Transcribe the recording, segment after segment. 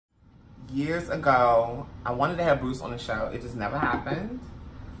years ago, I wanted to have Bruce on the show. It just never happened.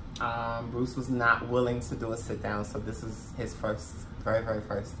 Bruce was not willing to do a sit down, so this is his very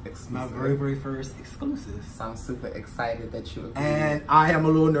first exclusive. My very first exclusive. So I'm super excited that you agreed. And I am a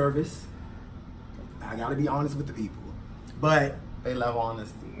little nervous. I gotta be honest with the people. But they love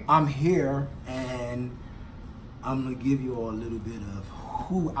honesty. I'm here and I'm gonna give you all a little bit of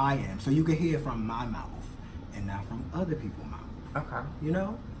who I am. So you can hear from my mouth and not from other people's mouth. Okay. You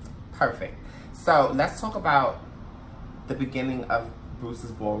know? Perfect. So let's talk about the beginning of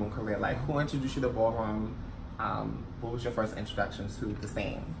Bruce's ballroom career. Like, who introduced you to ballroom? What was your first introduction to the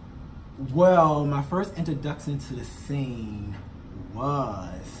scene? Well, my first introduction to the scene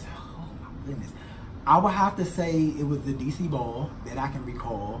was, oh my goodness, I would have to say it was the DC Ball that I can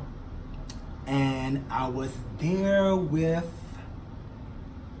recall. And I was there with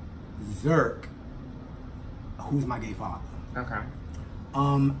Zirk, who's my gay father. Okay.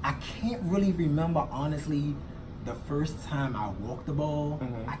 I can't really remember, honestly, the first time I walked the ball.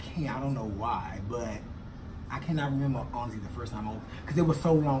 I don't know why, but I cannot remember, honestly, the first time because it was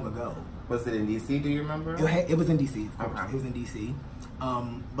so long ago. Was it in DC, do you remember? It was in DC, of course. Okay. It was in DC.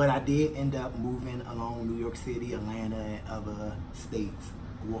 But I did end up moving along New York City, Atlanta, and other states,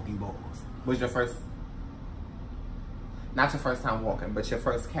 walking balls. Was your first, not your first time walking, but your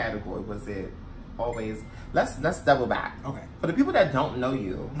first category, was it always, let's double back. Okay. For the people that don't know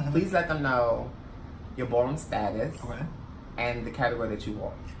you, please let them know your ballroom status and the category that you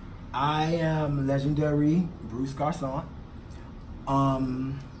walk. I am legendary Bruce Garçon.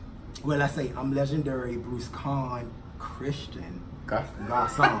 Well, I say I'm legendary Bruce Christian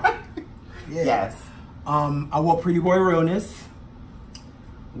Garçon. Yeah. Yes. I walk Pretty Boy Realness,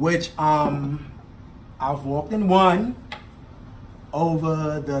 which I've walked and won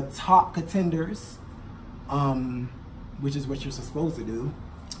over the top contenders, which is what you're supposed to do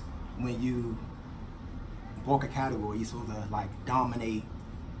when you walk a category. You're supposed to like dominate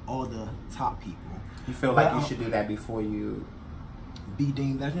all the top people. You feel like you should do that before you be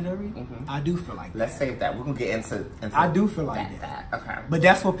deemed legendary? I do feel like Let's save that. We're gonna get into I do feel like that. Okay. But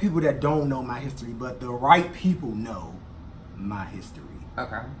that's for people that don't know my history, but the right people know my history.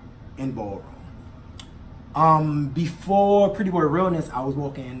 Okay. In ballroom. Before Pretty Boy Realness, I was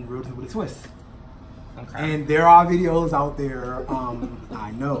walking Realness with a Twist. Okay. And there are videos out there,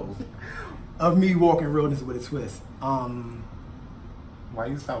 I know, of me walking Realness with a Twist. Why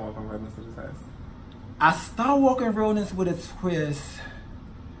you start walking Realness with a Twist? I started walking Realness with a Twist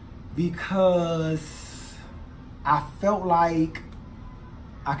because I felt like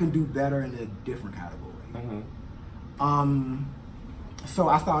I could do better in a different category. So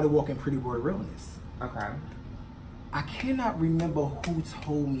I started walking Pretty Boy Realness. Okay. I cannot remember who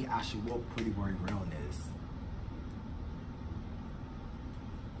told me I should walk Pretty Boy Realness.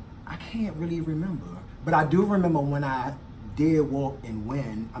 I can't really remember. But I do remember when I did walk and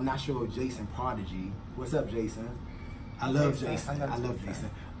win. I'm not sure if Jason Prodigy. What's up, Jason? I love Jason. I love Jason.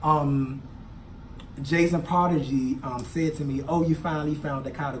 Jason Prodigy said to me, "Oh, you finally found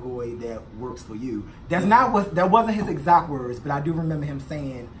a category that works for you." That wasn't his exact words, but I do remember him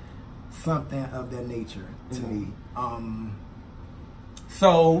saying something of that nature to me.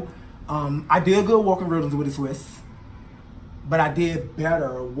 So I did good walking Realness with a Twist, but I did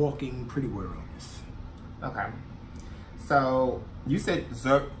better walking Pretty Boy Realness. Okay. So you said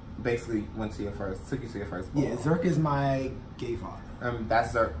Zirk basically took you to your first ball. Yeah, Zirk is my gay father.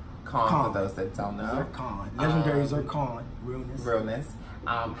 That's Zirk Khan for those that don't know. Zirk Khan, legendary Zirk Khan, Realness.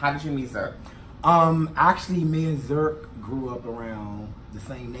 How did you meet Zirk? Actually, me and Zirk grew up around the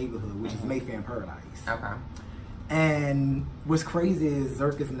same neighborhood, which is Mayfair and Paradise. Okay. And what's crazy is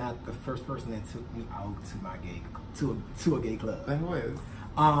Zirk is not the first person that took me out to a gay club. And who is?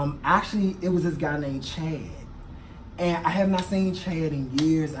 Actually, it was this guy named Chad. And I have not seen Chad in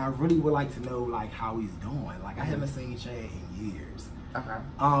years. I really would like to know like how he's doing. Like I haven't seen Chad in years. Okay.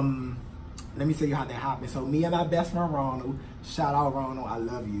 Let me tell you how that happened. So me and my best friend Ronald, shout out Ronald, I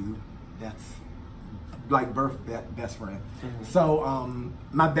love you. That's like best friend. So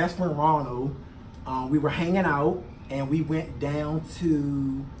my best friend Ronald, we were hanging out and we went down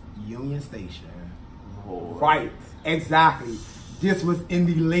to Union Station. Lord. Right, exactly. This was in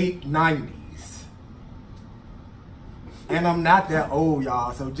the late 90s. And I'm not that old,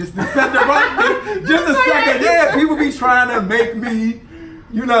 y'all. So just to set the record, just a second, yeah, people be trying to make me,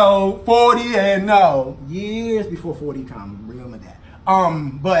 40 and no, years before 40 come, remember that.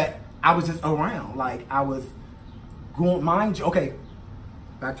 But I was just around, like I was going, mind you, okay,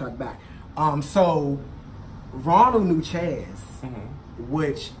 backtrack back. So Ronald knew Chaz,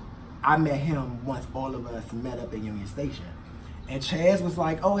 which I met him once all of us met up at Union Station. And Chaz was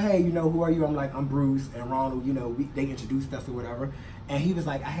like, oh, hey, you know, who are you? I'm like, I'm Bruce and Ronald, you know, they introduced us or whatever. And he was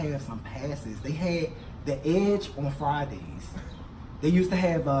like, I have some passes. They had the Edge on Fridays. They used to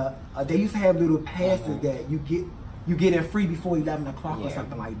have little passes that you get in free before 11 o'clock or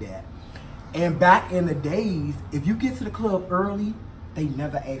something like that. And back in the days, if you get to the club early, they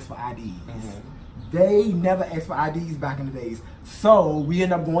never ask for IDs. They never asked for IDs back in the days. So we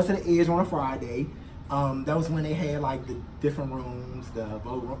ended up going to the Edge on a Friday. That was when they had like the different rooms, the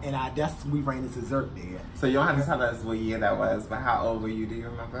Ballroom, and that's we ran into Zerk there. So you don't have to tell us what year that was, but how old were you? Do you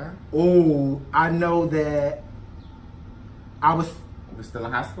remember? Oh, I know that I was. You were still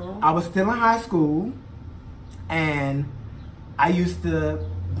in high school? I was still in high school, and I used to.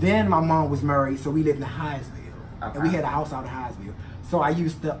 Then my mom was married, so we lived in Hyattsville, and we had a house out in Hyattsville. So I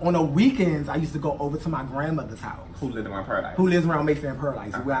used to, on the weekends, I used to go over to my grandmother's house. Who lived around Paradise? Who lives around Mayfair and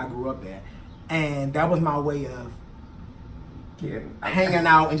Paradise, where I grew up at. And that was my way of hanging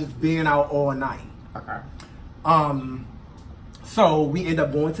out and just being out all night. Okay. So we ended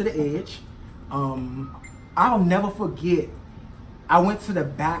up going to the Edge. I'll never forget, I went to the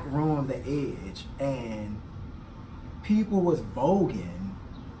back room of the Edge and people was voguing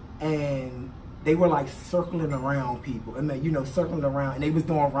and they were like circling around people and then, you know, circling around and they was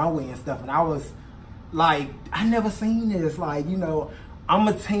doing runway and stuff. And I was like, I never seen this. Like, you know, I'm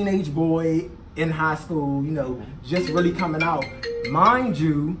a teenage boy in high school, you know, just really coming out. Mind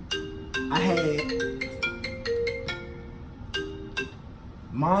you, I had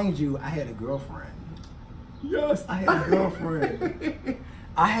a girlfriend. Yes, I had a girlfriend.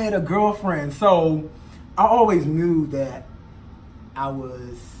 I had a girlfriend. So I always knew that I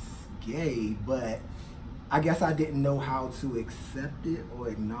was gay, but I guess I didn't know how to accept it or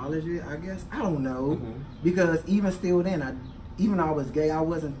acknowledge it, I guess. I don't know. Because even still then, even though I was gay, I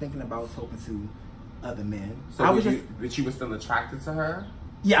wasn't thinking about talking to other men. So but you were still attracted to her?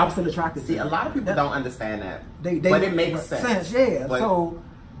 Yeah, I was still attracted to her. See, a lot of people don't understand that. But it makes sense. Yeah. But so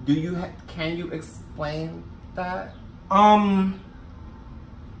can you explain that?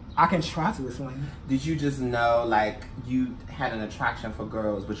 I can try to explain. Did you just know, like, you had an attraction for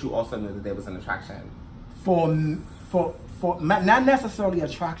girls, but you also knew that there was an attraction? For not necessarily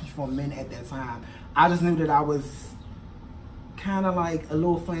attraction for men at that time. I just knew that I was kind of like a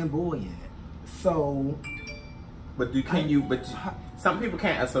little flamboyant. So, some people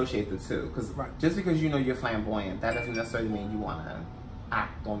can't associate the two, because just because you know you're flamboyant, that doesn't necessarily mean you want to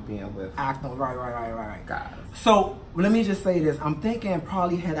act on being with right guys. So let me just say this: I'm thinking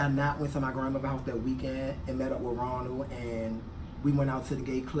probably had I not went to my grandmother's house that weekend and met up with Ronald and we went out to the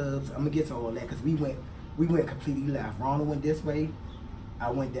gay clubs. I'm gonna get to all that because we went completely left. Ronald went this way. I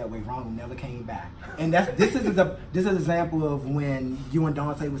went that way. Ronald never came back. And this is an example of when you and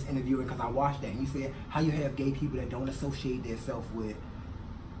Dante was interviewing, because I watched that and you said how you have gay people that don't associate themselves with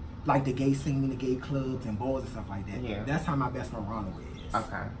like the gay scene in the gay clubs and bars and stuff like that. Yeah. That's how my best friend Ronald is.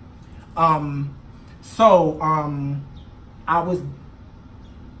 Okay. I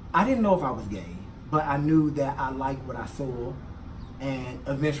didn't know if I was gay, but I knew that I liked what I saw, and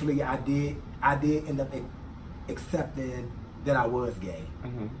eventually I did end up accepting that I was gay.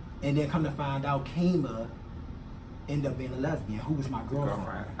 And then come to find out, Kima ended up being a lesbian, who was my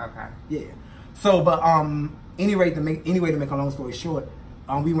girlfriend. Okay. Yeah. So, but anyway, to make a long story short,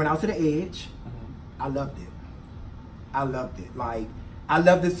 we went out to the Edge. I loved it. Like, I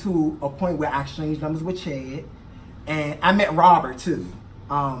loved it to a point where I exchanged numbers with Chad, and I met Robert too.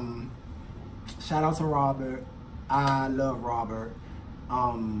 Shout out to Robert. I love Robert.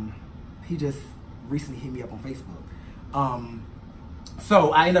 He just recently hit me up on Facebook.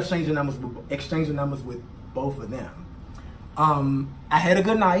 So I ended up exchanging numbers with both of them. I had a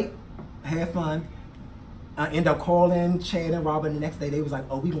good night, had fun. I ended up calling Chad and Robert the next day. They was like,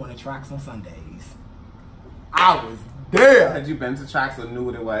 oh, we going to tracks on Sundays. I was there. Had you been to tracks or knew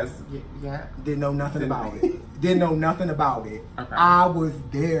what it was? Yeah. Didn't know nothing about it. Didn't know nothing about it. Okay. I was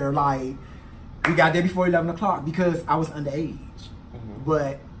there, like, we got there before 11 o'clock because I was underage.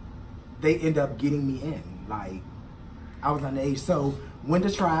 But they ended up getting me in. Like, I was underage. So, went to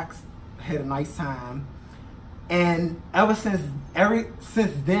tracks, had a nice time. And ever since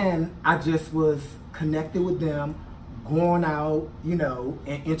then, I just was connected with them, going out, you know,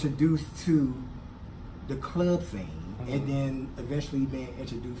 and introduced to the club scene. And then eventually being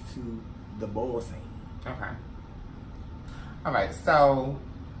introduced to the ball scene. Okay. All right, so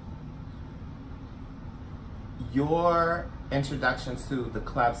your introduction to the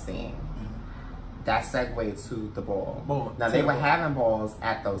club scene, that segued to the ball. Now, they were having balls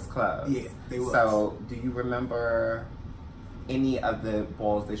at those clubs. Yeah, they were. So, do you remember any of the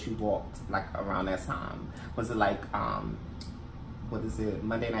balls that you walked, like, around that time? Was it like what is it,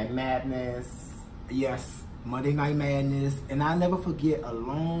 Monday Night Madness. Yes, Monday Night Madness. And I never forget, a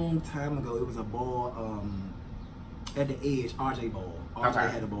long time ago, it was a ball at the edge, RJ ball.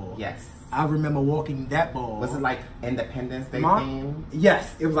 RJ had a ball. Yes. I remember walking that ball. Was it like Independence Day theme?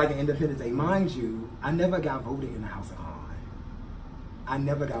 Yes, it was like an Independence Day. Mind you, I never got voted in the House of Con. I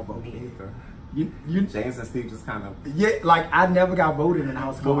never got voted. Me either. You James and Steve just kind of... Yeah, like I never got voted in the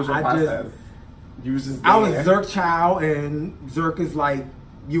House of Con. What was your process? You was just there. I was Zerk child, and Zerk is like,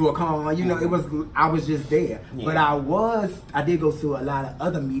 you a con. You know, it was, I was just there. Yeah. But I did go to a lot of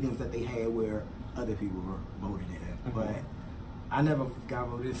other meetings that they had where other people were voted in. But I never got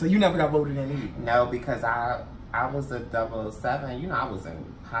voted in. So you never got voted in either? No, because I was a 007. You know, I was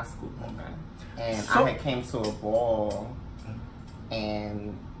in high school then. And I had came to a ball,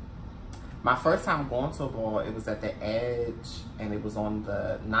 and my first time going to a ball, it was at the edge, and it was on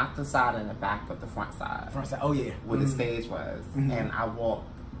the, not the side and the back, but the front side. Front side, oh yeah. Where the stage was. And I walked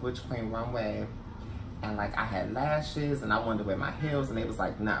Butch Queen runway, and like I had lashes, and I wanted to wear my heels, and they was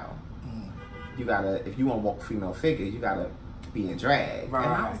like, no. You gotta, if you want to walk female figure, you gotta be in drag. Right.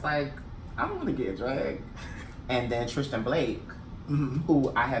 And I was like, I don't want to get in drag. And then Tristan Blake,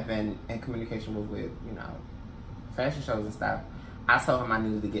 who I have been in communication with, you know, fashion shows and stuff, I told him I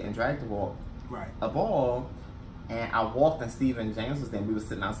needed to get in drag to walk a ball. And I walked, and Steve and James was there. We were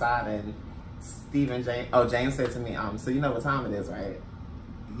sitting outside, and James said to me, so you know what time it is, right?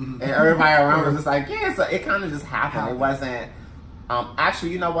 And everybody around was just like, yeah. So it kind of just happened. It wasn't,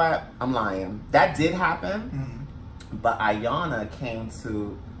 actually, you know what? I'm lying. That did happen. But Ayana came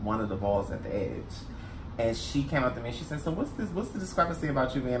to one of the balls at the edge, and she came up to me and she said, so what's the discrepancy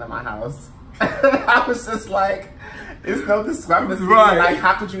about you being in my house? I was just like, there's no discrepancy. Right. Like,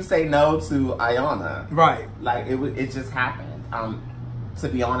 how could you say no to Ayana? Right. Like, it just happened. To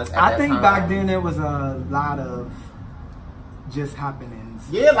be honest, I think back then there was a lot of just happenings.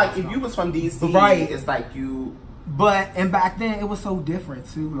 Yeah, like if you was from DC, right, it's like you. And back then it was so different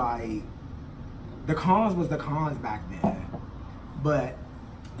too. Like, the cons was the cons back then. But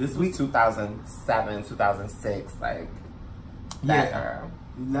this was 2007, 2006, like that era.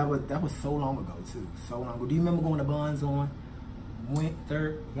 That was so long ago too. So long ago. Do you remember going to Buns on Yes.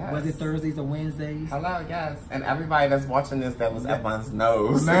 Was it Thursdays or Wednesdays? Hello, yes. And everybody that's watching this that was at Buns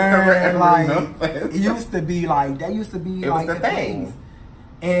knows. Man, like, it used to be like, that used to be like the thing.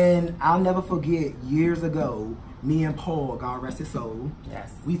 And I'll never forget, years ago, me and Paul, God rest his soul,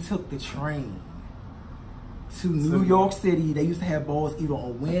 we took the train to New York City. They used to have balls either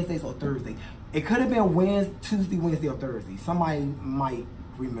on Wednesdays or Thursdays. It could have been Tuesday, Wednesday, or Thursday. Somebody might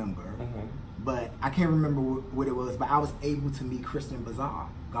remember. But I can't remember what it was. But I was able to meet Christian Bazaar,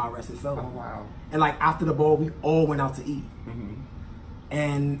 God rest his soul. Oh, wow. And like after the ball, we all went out to eat.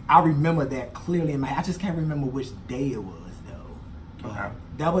 And I remember that clearly in my head. I just can't remember which day it was though. But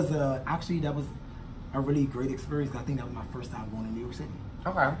that was actually a really great experience. I think that was my first time going to New York City.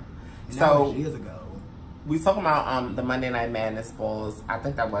 Okay. And that was years ago. We talking about the Monday Night Madness balls. I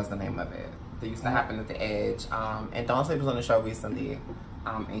think that was the name of it. They used to happen at the edge. And Dante was on the show recently.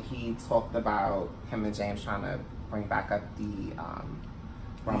 And he talked about him and James trying to bring back up the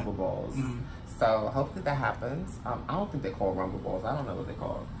Rumble Balls. So hopefully that happens. I don't think they call Rumble Balls. I don't know what they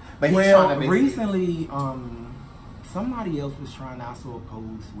call. But he's trying to recently, somebody else was trying to also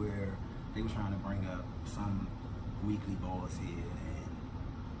oppose where they were trying to bring up some weekly balls here.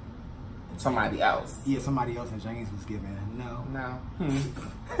 And somebody else. Yeah, somebody else, and James was giving no.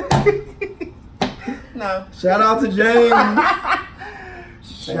 No. Shout out to James.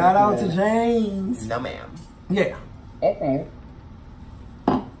 Shout out to James. No, ma'am. Yeah. Okay.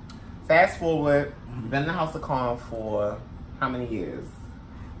 Fast forward, been in the House of Con for how many years?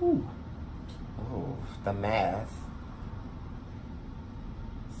 Ooh, the math.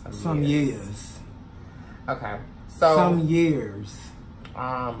 Some years. Okay. So some years.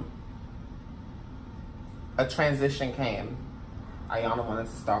 A transition came. Ayana wanted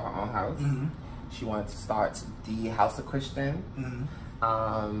to start her own house. She wanted to start the House of Christian.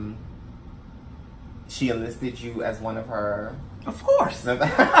 She enlisted you as one of her. Of course. So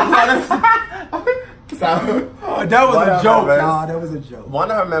that was a joke. Nah, that was a joke.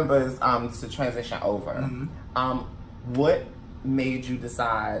 One of her members to transition over. What made you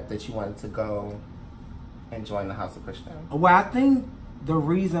decide that you wanted to go and join the House of Christian? Well, I think the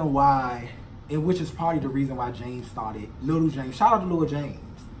reason why, and which is probably the reason why James started, Little James. Shout out to Little James.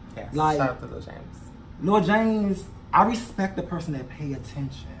 Yes, shout out to Little James. Little James, I respect the person that paid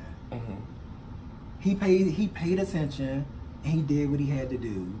attention. He paid attention, and he did what he had to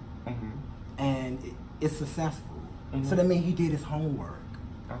do, and it's successful. So that means he did his homework.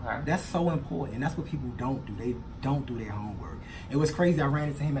 Okay. That's so important. That's what people don't do. They don't do their homework. It was crazy. I ran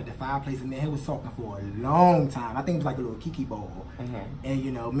into him at the fireplace, and me and him was talking for a long time. I think it was like a little kiki ball. And,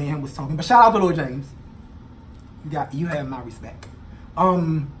 you know, me and him was talking. But shout out to Lil James. You have my respect.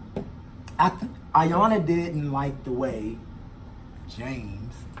 Ayana didn't like the way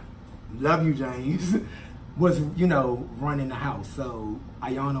James, love you James, was, you know, running the house. So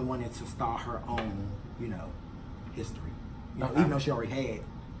Ayana wanted to start her own, you know, history. You know, even though she already had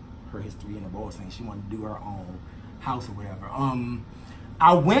her history in the ball scene, she wanted to do her own house or whatever.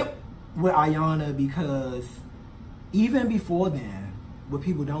 I went with Ayana because even before then, what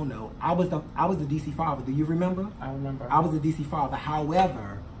people don't know, I was the DC father. Do you remember? I remember. I was the DC father.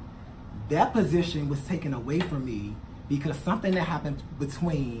 However, that position was taken away from me because something that happened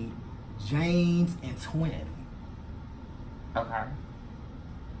between James and Twin.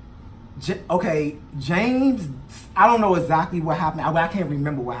 Okay. James, I don't know exactly what happened. I can't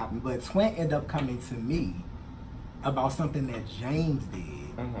remember what happened, but Twin ended up coming to me about something that James did.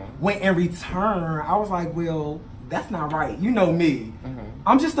 When in return, I was like, well, that's not right. You know me.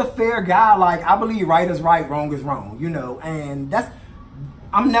 I'm just a fair guy. Like, I believe right is right, wrong is wrong, you know, and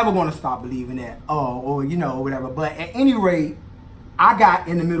I'm never going to stop believing that, or, you know, whatever. But at any rate, I got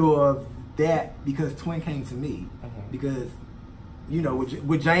in the middle of that because Twin came to me. Because, you know,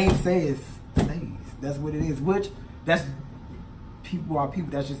 what James says stays. That's what it is. Which, that's, people are people.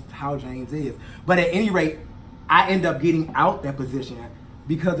 That's just how James is. But at any rate, I end up getting out that position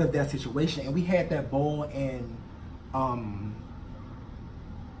because of that situation. And we had that ball in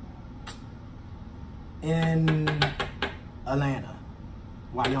Atlanta.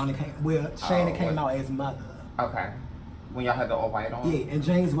 Shayna came out as mother. Okay. When y'all had the all white on? Yeah, and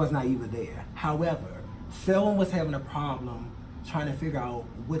James was not even there. However, Selwyn was having a problem trying to figure out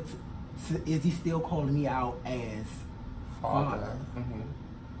is he still calling me out as father?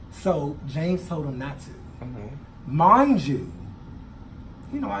 So James told him not to. Mind you,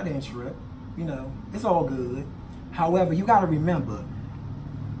 know, I didn't trip. You know, it's all good. However, you got to remember,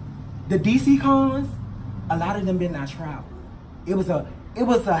 the DC cons, a lot of them did not travel. It was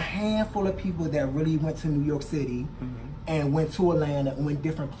a handful of people that really went to New York City and went to Atlanta and went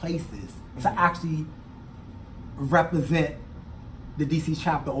different places to actually represent the DC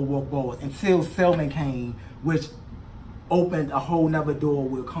chapter or walk balls until Selman came, which opened a whole nother door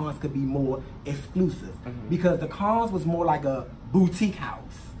where cons could be more exclusive. Because the cons was more like a boutique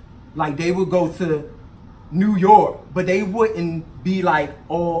house. Like, they would go to New York, but they wouldn't be like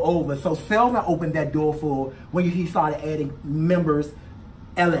all over. So Selman opened that door for when he started adding members,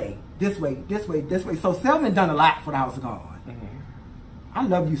 LA, this way. So Selman done a lot for the House of Con. I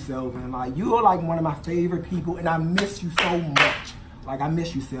love you, Selman. Like, you are like one of my favorite people, and I miss you so much. Like, I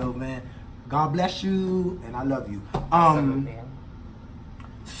miss you, Selman. God bless you, and I love you.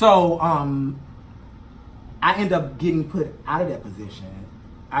 So I end up getting put out of that position,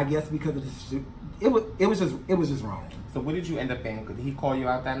 I guess because of this. It was just wrong. So what did you end up in? Did he call you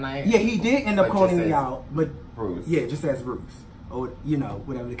out that night? Yeah, he did end up calling me out, but Bruce. Yeah, just as Bruce, or, you know,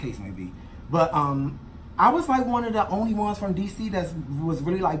 whatever the case may be. But I was like one of the only ones from DC that was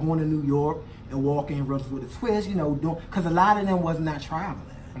really like going to New York and walking rooms with a twist, you know, because a lot of them was not traveling.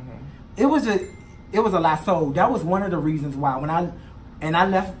 It was a lot. So that was one of the reasons why when I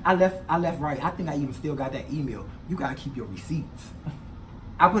left right. I think I even still got that email. You gotta keep your receipts.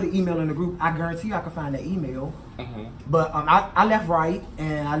 I put an email in the group. I guarantee you I could find that email. But I left right,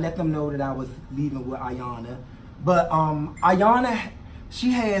 and I let them know that I was leaving with Ayana. But Ayana,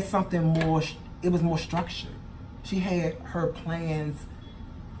 she had something more. It was more structured. She had her plans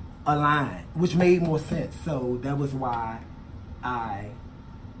aligned, which made more sense. So that was why I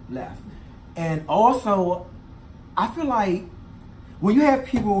left. And also, I feel like when you have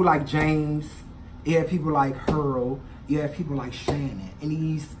people like James, you have people like Hurl, you have people like Shannon in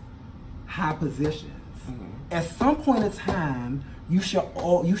these high positions. At some point in time, you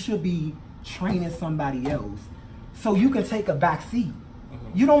should be training somebody else so you can take a back seat.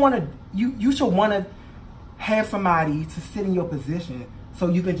 You don't want to. You should want to have somebody to sit in your position so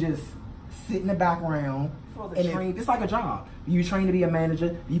you can just sit in the background and train. It's like a job. You train to be a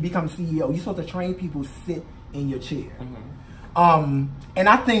manager, you become CEO. You're supposed to train people to sit in your chair. And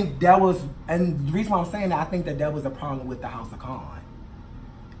I think that was, and the reason why I'm saying that, I think that was a problem with the House of Con.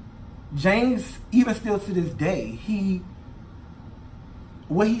 James, even still to this day,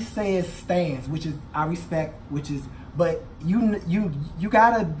 what he says stands, which is I respect, but you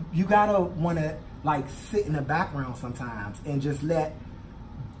gotta wanna like sit in the background sometimes and just let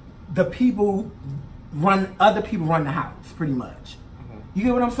other people run the house, pretty much. You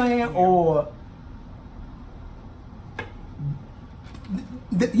get what I'm saying? Yeah. Or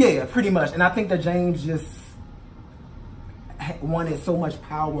Yeah, pretty much. And I think that James just wanted so much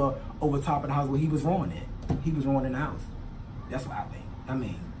power over top of the house where he was ruining it. He was ruining the house. That's what I think. I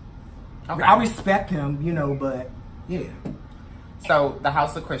mean, okay. I respect him, you know, but yeah. So the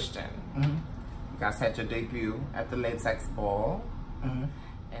House of Christian, you guys had your debut at the Latex Ball, and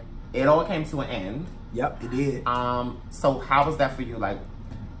it all came to an end. Yep, it did. So how was that for you? Like,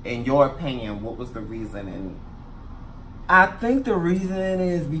 in your opinion, what was the reason? And I think the reason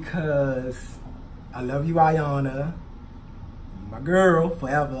is because I love you, Ayana. My girl,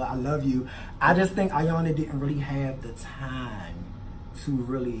 forever. I love you. I just think Ayana didn't really have the time to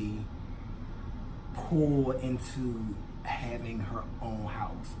really pour into having her own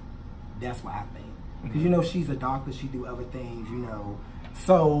house. That's what I think. Because, you know, she's a doctor. She do other things, you know.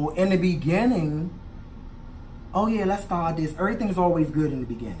 So, in the beginning, oh, yeah, let's start this. Everything's always good in the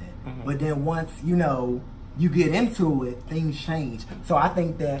beginning. But then once, you know, you get into it, things change. So, I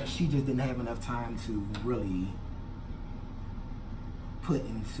think that she just didn't have enough time to really put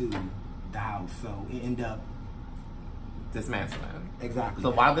into the house. So, it ended up dismantling. Exactly. So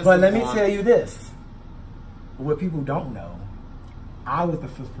why this? But let me tell you this. What people don't know, I was the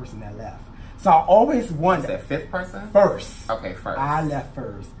first person that left. So I always wondered. You said fifth person? First. Okay, first. I left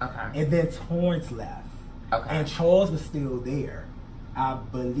first. Okay. And then Torrance left. Okay. And Charles was still there. I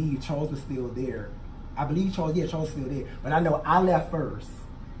believe Charles was still there. Charles was still there. But I know I left first,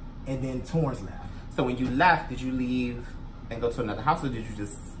 and then Torrance left. So when you left, did you leave and go to another house, or did you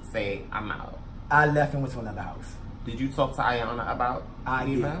just say, I'm out? I left and went to another house. Did you talk to Ayana about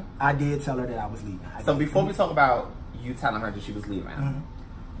leaving? I did tell her that I was leaving. So before we talk about you telling her that she was leaving,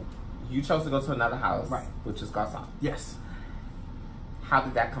 you chose to go to another house, right, which is Garçon. Yes. How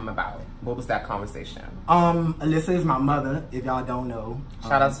did that come about? What was that conversation? Alyssa is my mother, if y'all don't know.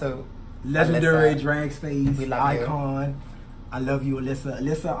 Shout out to legendary drag space icon. You. I love you, Alyssa.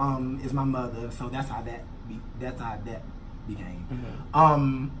 Alyssa is my mother, so that's how that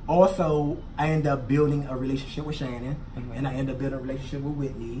became. Also, I ended up building a relationship with Shannon, and I ended up building a relationship with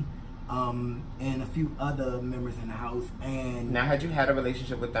Whitney, and a few other members in the house. And now, had you had a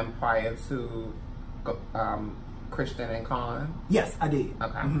relationship with them prior to Christian and Con? Yes, I did.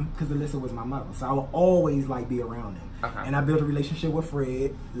 Okay. Because Alyssa was my mother, so I would always like be around them. Okay. And I built a relationship with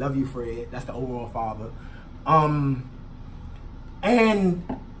Fred. Love you, Fred. That's the overall father. And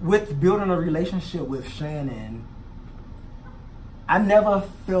with building a relationship with Shannon, I never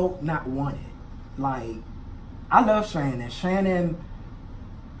felt not wanted. Like, I love Shannon. Shannon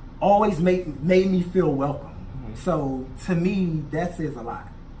always made me feel welcome. So to me, that says a lot.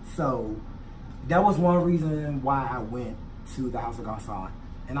 So that was one reason why I went to the House of Garçon.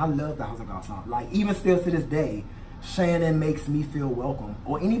 And I love the House of Garçon. Like, even still to this day, Shannon makes me feel welcome.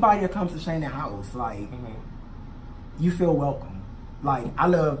 Or anybody that comes to Shannon's house, like, you feel welcome. Like, I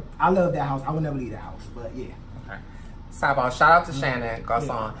love that house. I would never leave that house, but yeah. Okay. Sidebar, shout out to Shannon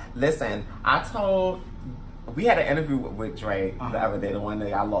Garçon. Yeah. Listen, we had an interview with Dre the other day, the one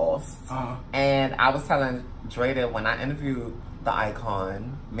that I lost. And I was telling Dre that when I interviewed the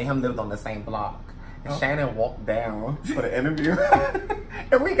icon, me and him lived on the same block. And Shannon walked down for the interview.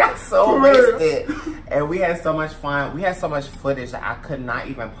 And we got so wasted. And we had so much fun. We had so much footage that I could not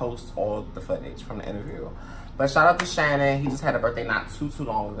even post all the footage from the interview. But shout out to Shannon. He just had a birthday not too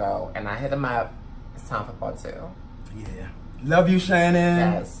long ago. And I hit him up. It's time for part 2. Yeah. Love you,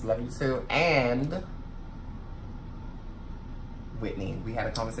 Shannon. Yes, love you too. And Whitney. We had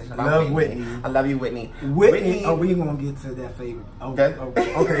a conversation about Whitney. I love you, Whitney. Whitney. Oh, we gonna get to that favorite. Okay,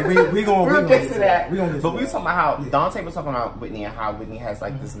 we gonna get to that. But we talking about how Dante was talking about Whitney and how Whitney has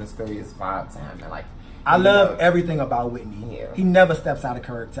like this mysterious vibe to him, and like I love everything about Whitney. Yeah. He never steps out of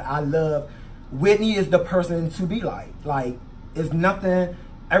character. I love Whitney is the person to be like. Like, it's nothing.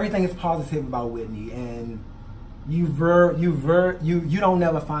 Everything is positive about Whitney, and you don't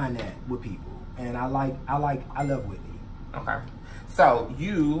never find that with people. And I love Whitney. Okay. So,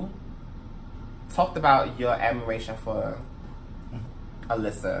 you talked about your admiration for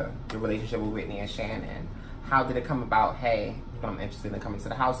Alyssa, your relationship with Whitney and Shannon. How did it come about? Hey, I'm interested in coming to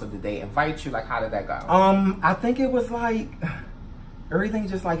the house. Or did they invite you? Like, how did that go? I think it was like, everything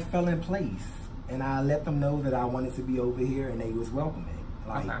just like fell in place. And I let them know that I wanted to be over here, and they was welcoming.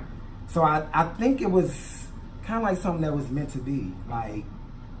 Like, so I think it was kind of like something that was meant to be. Like,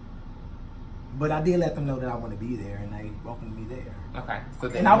 but I did let them know that I want to be there, and they welcomed me there. Okay. So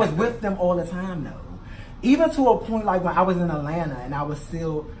and I was with them all the time, though. Even to a point, like, when I was in Atlanta, and I was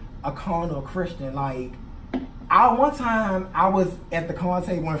still a con or Christian. Like, one time, I was at the con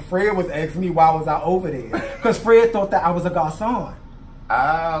table when Fred was asking me why was I over there. Because Fred thought that I was a Garçon.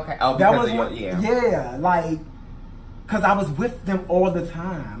 Oh, okay. Oh, that was yeah, like, Because I was with them all the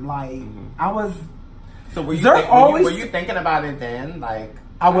time. Like, I was... So were you, were you thinking about it then? Like...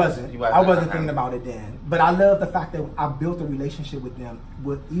 I wasn't thinking about it then. But I love the fact that I built a relationship with them,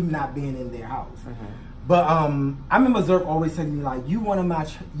 with even not being in their house. But I remember Zerk always telling me, like, you one of my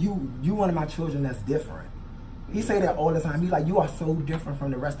children that's different. He say that all the time. He's like, you are so different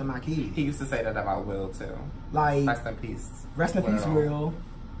from the rest of my kids. He used to say that about Will too. Like, rest in peace. Rest in peace, Will.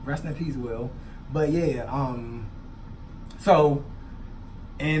 Rest in peace, Will. But yeah, so,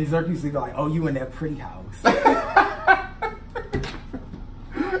 and Zerk used to be like, oh, you in that pretty house.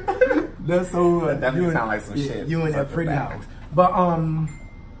 That's so. That definitely sound like some shit. You in that pretty house. But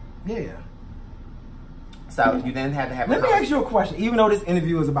yeah. So you then had to have. Let me ask you a question. Even though this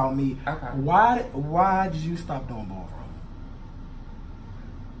interview is about me, okay. Why did you stop doing Ballroom?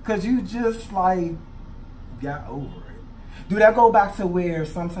 Because you just like got over it. Do that go back to where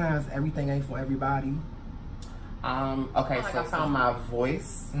sometimes everything ain't for everybody? Okay, so I found my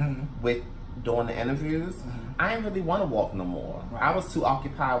voice with doing the interviews. I didn't really want to walk no more. Right. I was too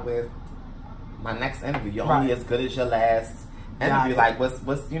occupied with my next interview. You're only as good as your last interview. Like what's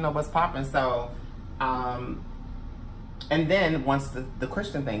popping. So, and then once the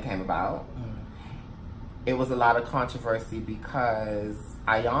Christian thing came about, it was a lot of controversy because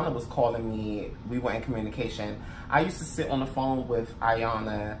Ayana was calling me. We were in communication. I used to sit on the phone with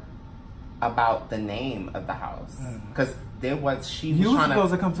Ayana about the name of the house because she was you were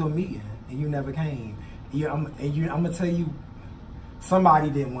supposed to come to a meeting and you never came. I'm gonna tell you, somebody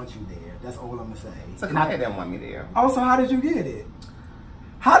didn't want you there. That's all I'm gonna say. So Kaya didn't want me there. Oh, so how did you get it?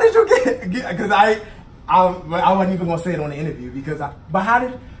 How did you get it? Because I wasn't even gonna say it on the interview because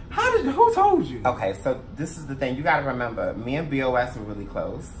who told you? Okay, so this is the thing. You gotta remember, me and BOS were really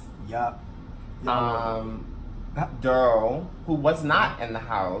close. Yup. Daryl, who was not in the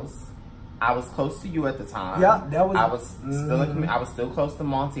house, I was close to you at the time. Yeah, that was. I was still close to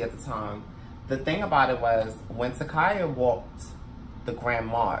Monty at the time. The thing about it was when Takaya walked the Grand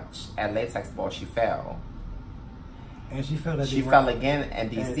March at Latex Ball, she fell. And she fell. She fell again in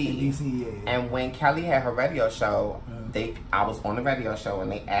DC. Yeah. And when Kelly had her radio show, I was on the radio show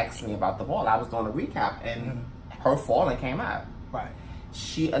and they asked me about the ball. I was doing a recap and her falling came up. Right.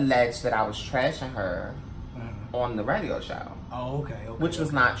 She alleged that I was trashing her on the radio show. Oh, okay. Which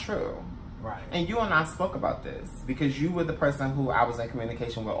was not true. Right. And you and I spoke about this because you were the person who I was in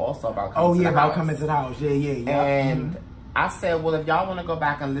communication with also about coming to the house. Coming to the house. Yeah. And I said, well, if y'all want to go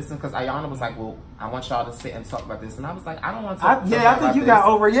back and listen, because Ayana was like, well, I want y'all to sit and talk about this. And I was like, I don't want to talk about this. I think you got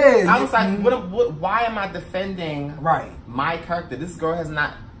over, I was like, why am I defending my character? This girl has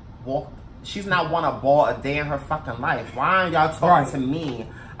not walked, she's not won a ball a day in her fucking life. Why aren't y'all talking to me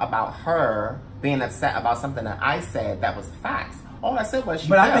about her being upset about something that I said that was facts? All I said was she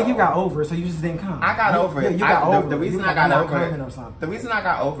fell. I think you got over it, so you just didn't come. I got over it. You got over it. The reason I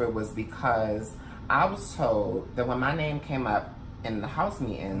got over it was because I was told that when my name came up in the house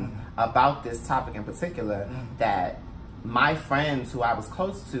meeting about this topic in particular, that my friends who I was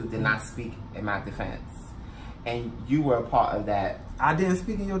close to did not speak in my defense. And you were a part of that. I didn't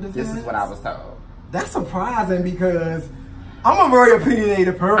speak in your defense? This is what I was told. That's surprising because I'm a very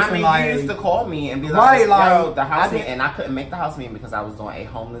opinionated person. I mean, you used to call me and be like, yo, the house meeting, and I couldn't make the house meeting because I was doing a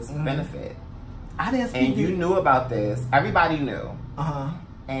homeless benefit. I didn't speak. And you knew about this. Everybody knew.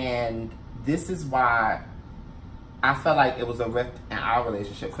 And this is why I felt like it was a rift in our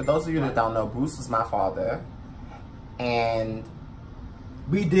relationship. For those of you that don't know, Bruce was my father. And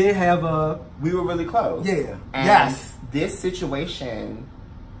we did have we were really close. Yeah. And this situation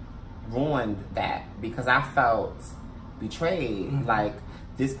ruined that because I felt betrayed. Like,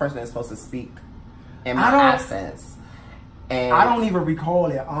 this person is supposed to speak in my absence. And I don't even recall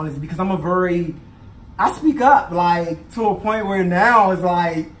it, honestly, because I speak up, like, to a point where now it's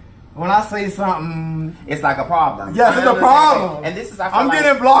like, when I say something, it's like a problem. Yes, it's a problem. And this is, I'm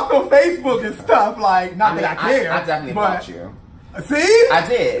getting blocked on Facebook and stuff. Like, not that I care. I definitely blocked you. See? I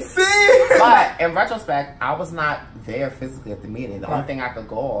did. See? But in retrospect, I was not there physically at the meeting. The only thing I could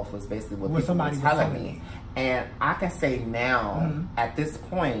go off was basically what people were telling me. And I can say now, at this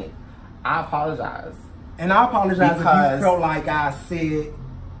point, I apologize. And I apologize because if you felt like I said,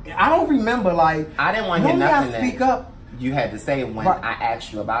 I don't remember, like, I didn't want to hear nothing. I speak up. You had to say when I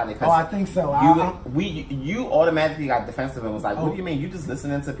asked you about it. Oh, I think so. You automatically got defensive and was like, what do you mean? You just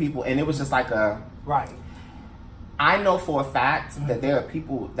listening to people? And it was just like a... Right. I know for a fact that there are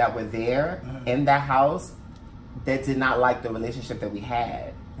people that were there in that house that did not like the relationship that we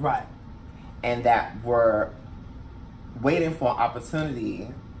had. Right. And that were waiting for an opportunity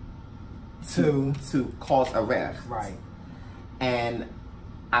to cause a rift. Right. And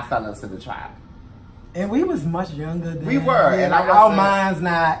I fell into the trap. And we was much younger than we were, and our minds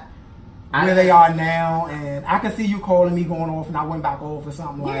not where they are now. And I can see you calling me going off, and I went back off or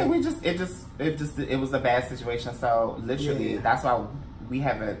something like. Yeah, it was a bad situation. So literally, that's why we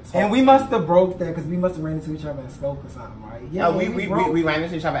haven't. And we must have broke that because we must have ran into each other and spoke or something, right? Yeah, we ran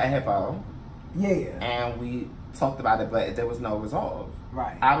into each other at Hippo. Yeah, and we talked about it, but there was no resolve.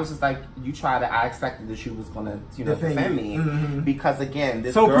 Right. I was just like, you tried to. I expected that you was gonna, defend me because again,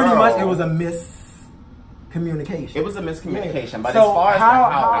 this. So girl, pretty much, it was a miscommunication. It was a miscommunication, but so as far as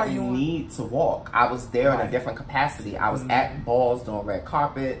how you you need to walk, I was there in a different capacity. I was at balls, doing red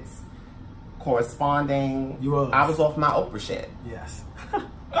carpets, corresponding. I was off my Oprah shit. Yes.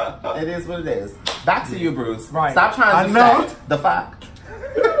 It is what it is. Back to you, Bruce. Right. Stop trying to deflect the fuck.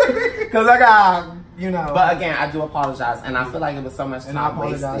 Because I got, But again, I do apologize, and I feel like it was so much time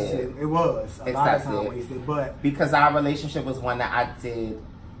wasted. It was a lot of time wasted, but because our relationship was one that I did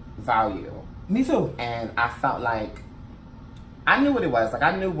value. Me too. And I felt like I knew what it was. Like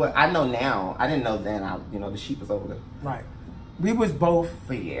I knew what I know now. I didn't know then. The sheep was over there. Right. We was both.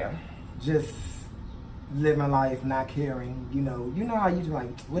 But yeah, just living life, not caring. You know how you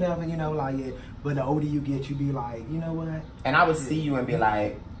like whatever. Like yeah. But the older you get, you be like, you know what? And I would see you and be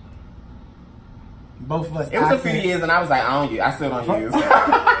like, both of us. It was a few years, and I was like, I don't use. I still don't use.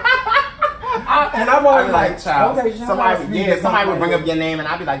 And I'm always like, child. Okay, somebody would bring up your name, and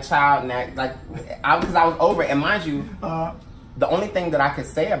I'd be like, child, and because I was over it. And mind you, the only thing that I could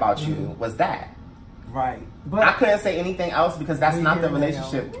say about you was that. Right. But I couldn't say anything else because that's not the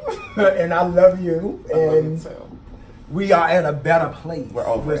relationship. And I love you, and we are at a better place. We're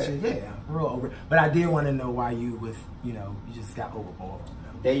over it. Yeah, we're over it. But I did want to know why you was, you just got over Ballroom.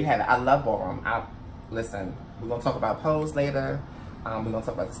 There you have it. I love Ballroom. Listen, we're gonna talk about Pose later. We're gonna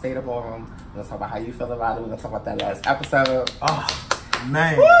talk about the state of Ballroom. We're gonna talk about how you feel about it. We're gonna talk about that last episode. Oh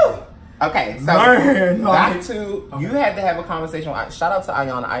man. Woo! Okay, so back to you had to have a conversation. Shout out to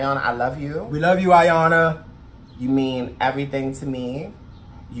Ayana. Ayana, I love you. We love you, Ayana. You mean everything to me.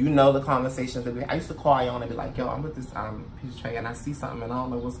 You know the conversations that I used to call Ayana and be like, yo, I'm with this piece of tray and I see something and I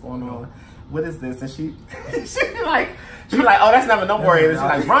don't know what's going on. What is this? And she be like, oh, that's never no worry. And she's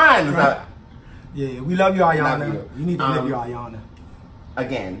like, Ryan. Right. Yeah, we love you, Ayana. You need to live your Ayana.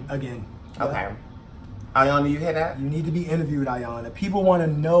 Again. Okay. Ayana, you hear that? You need to be interviewed, Ayana. People want to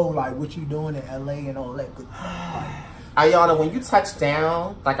know like what you doing in LA and all that good stuff. Ayana, when you touch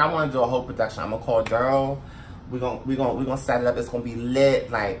down, like I want to do a whole production. I'm gonna call Daryl. We're gonna set it up. It's gonna be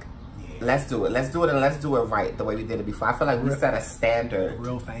lit. Like, let's do it. Let's do it, and let's do it right the way we did it before. I feel like we set a standard.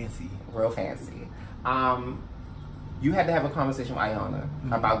 Real fancy. You had to have a conversation with Ayana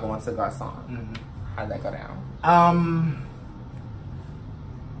about going to Garçon. How'd that go down?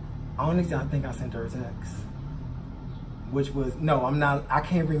 Honestly, I think I sent her a text, which was I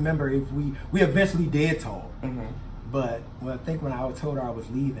can't remember if we eventually did talk, but I think when I told her I was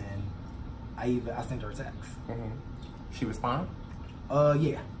leaving, I sent her a text. She responded?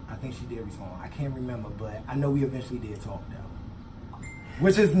 Yeah, I think she did respond. I can't remember, but I know we eventually did talk though,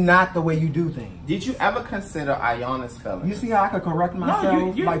 which is not the way you do things. Did you ever consider Ayana's feelings? You see how I could correct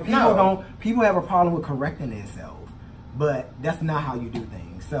myself? People have a problem with correcting themselves, but that's not how you do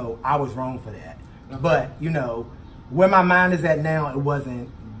things. So I was wrong for that. Okay. But where my mind is at now, it wasn't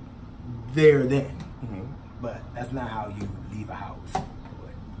there then. But that's not how you leave a house.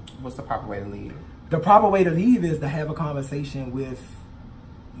 What's the proper way to leave? The proper way to leave is to have a conversation with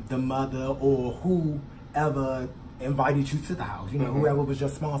the mother or whoever invited you to the house. Whoever was your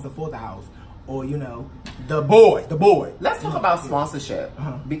sponsor for the house. Or, the boy. Let's talk about sponsorship.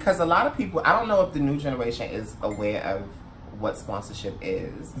 Because a lot of people, I don't know if the new generation is aware of what sponsorship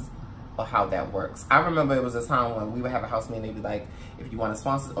is or how that works. I remember it was a time when we would have a house meeting, they'd be like, if you want to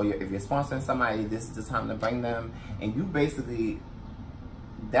sponsor, or if you're sponsoring somebody, this is the time to bring them. And you basically,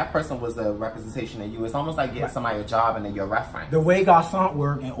 that person was a representation of you. It's almost like getting somebody a job and then your reference. The way Garçon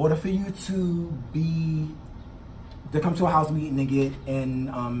work, in order for you to come to a house meeting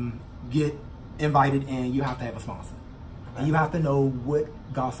and get invited in, you have to have a sponsor. And you have to know what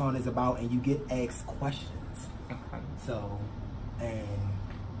Garçon is about, and you get asked questions. So, and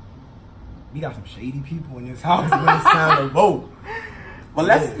we got some shady people in this house when it's time to vote. Well,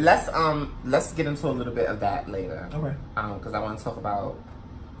 let's get into a little bit of that later. Okay. Because I want to talk about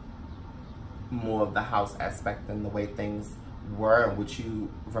more of the house aspect and the way things were and what you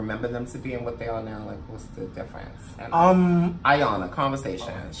remember them to be and what they are now. Like, what's the difference? And, Ayana,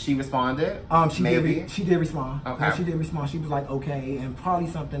 conversation. She responded. She did respond. Okay. Yeah, she did respond. She was like, okay, and probably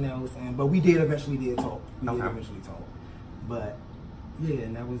something else. But we did eventually talk. But Yeah,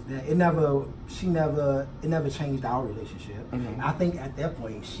 and that was that. It never changed our relationship. I think at that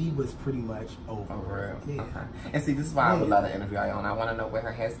point she was pretty much over. Yeah. Okay. And see, this is why I would love to interview Iona. I want to know where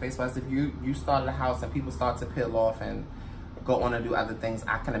her headspace was. If you started a house and people start to peel off and go on and do other things,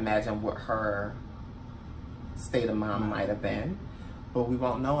 I can imagine what her state of mind might have been. But we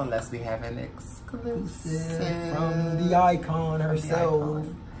won't know unless we have an exclusive from the icon herself.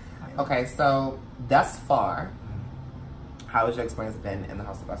 Okay, so thus far, how has your experience been in the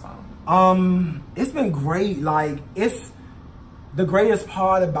House of Garçon? It's been great. Like, it's the greatest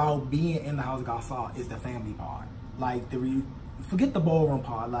part about being in the House of Garçon is the family part. Like, forget the ballroom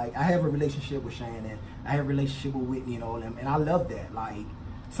part. Like, I have a relationship with Shannon. I have a relationship with Whitney and all them, and I love that. Like,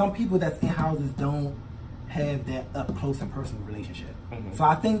 some people that's in houses don't have that up close and personal relationship. So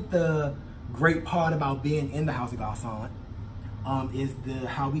I think the great part about being in the House of Garçon is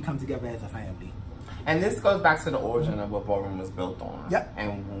how we come together as a family. And this goes back to the origin of what Ballroom was built on. Yep.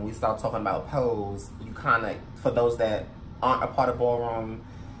 And when we start talking about pose, you kind of, for those that aren't a part of Ballroom,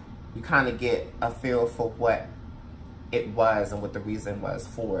 you kind of get a feel for what it was and what the reason was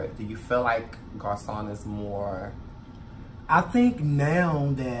for it. Do you feel like Garçon is more? I think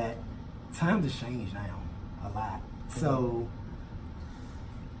now that times have changed now a lot. So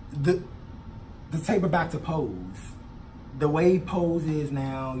the take it back to pose. The way pose is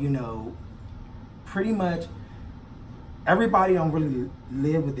now, you know, pretty much everybody don't really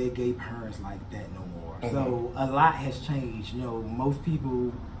live with their gay parents like that no more. So a lot has changed. You know, most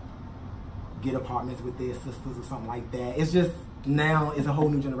people get apartments with their sisters or something like that. It's just now it's a whole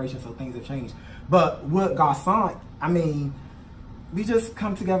new generation, so things have changed. But with Garçon, I mean, we just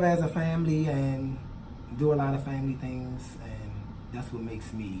come together as a family and do a lot of family things, and that's what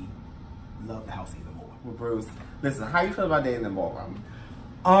makes me love the house even more. Well, Bruce, listen, how you feel about dating in Ballroom?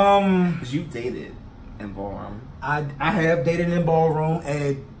 Because you dated in Ballroom. I have dated in Ballroom, and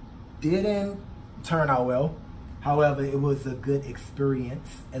it didn't turn out well. However, it was a good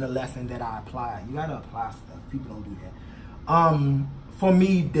experience and a lesson that I applied. You gotta apply stuff. People don't do that. For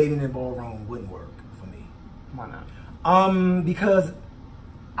me, dating in Ballroom wouldn't work for me. Why not? Because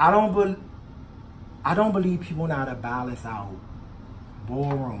I don't believe people know how to balance out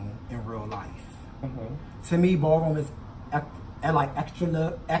Ballroom in real life. To me, Ballroom is like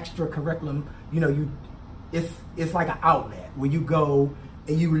extra curriculum. You know, it's like an outlet where you go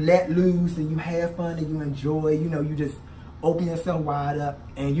and you let loose and you have fun and you enjoy. You know, you just open yourself wide up,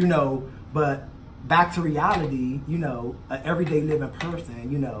 and you know. But back to reality, you know, an everyday living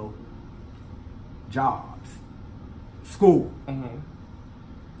person. You know, jobs, school,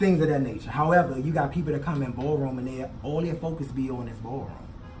 things of that nature. However, you got people that come in Ballroom and all their focus be on is Ballroom.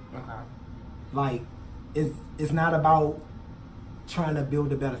 Like, it's not about trying to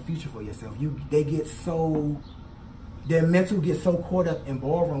build a better future for yourself. Their mental gets so caught up in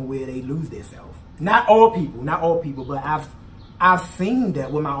Ballroom where they lose themselves. Not all people, but I've seen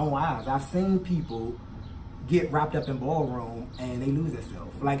that with my own eyes. I've seen people get wrapped up in Ballroom and they lose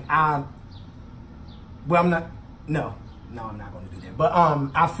themselves. Like I'm not gonna do that. But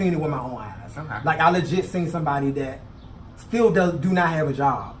I've seen it with my own eyes. Like I legit seen somebody that still do not have a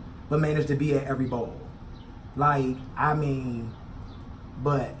job, but managed to be at every ball. Like, I mean,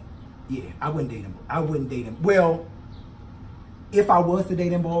 but yeah, I wouldn't date him. Well, if I was to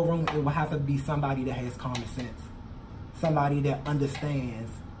date in Ballroom, it would have to be somebody that has common sense. Somebody that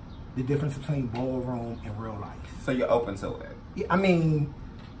understands the difference between Ballroom and real life. So you're open to it? Yeah, I mean,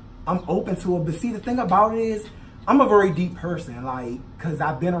 I'm open to it, but see, the thing about it is, I'm a very deep person, like, because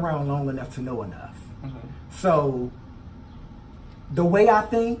I've been around long enough to know enough. So, the way I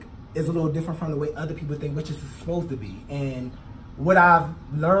think is a little different from the way other people think, which is supposed to be. And what I've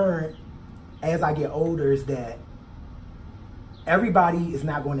learned as I get older is that everybody is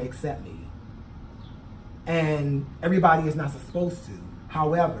not going to accept me. And everybody is not supposed to.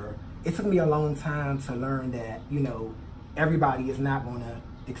 However, it took me a long time to learn that, you know, everybody is not going to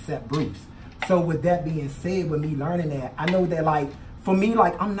accept Bruce. So with that being said, with me learning that, I know that, like, for me,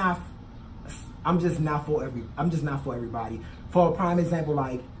 like, I'm just not for everybody. For a prime example,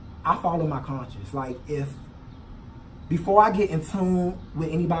 like, I follow my conscience. Like, before I get in tune with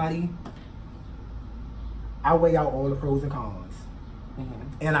anybody, I weigh out all the pros and cons.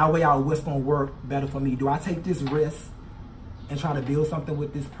 And I weigh out what's gonna work better for me. Do I take this risk and try to build something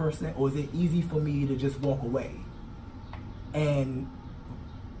with this person, or is it easy for me to just walk away? And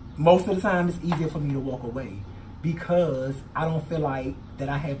most of the time, it's easier for me to walk away because I don't feel like that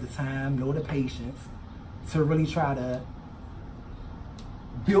I have the time nor the patience to really try to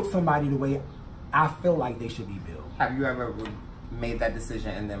build somebody the way I feel like they should be built. Have you ever made that decision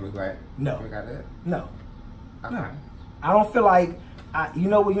and then regret it? No. Regret it? No. Okay. No. I don't feel like, you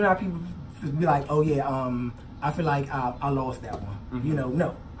know what? You know how people be like, oh yeah, I feel like I lost that one. Mm-hmm. You know,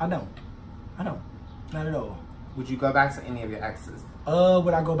 no, I don't, not at all. Would you go back to any of your exes?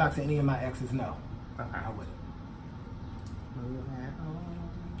 Would I go back to any of my exes? No, okay, I wouldn't.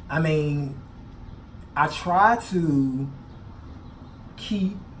 I mean, I try to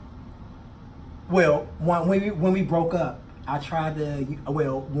keep. Well, when we broke up, I tried to.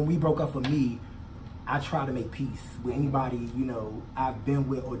 Well, when we broke up for me, I try to make peace with anybody, you know, I've been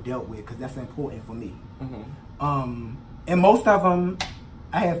with or dealt with, because that's important for me. Mm-hmm. And most of them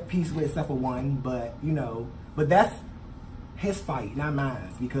I have peace with, except for one, but you know, but that's his fight, not mine,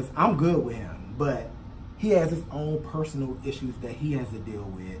 because I'm good with him, but he has his own personal issues that he has to deal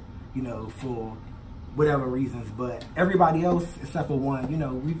with, you know, for whatever reasons. But everybody else, except for one, you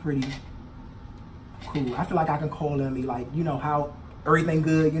know, we pretty cool. I feel like I can call him and be like, you know, how everything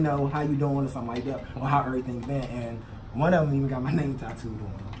good, you know, how you doing or something like that, or how everything's been. And one of them even got my name tattooed on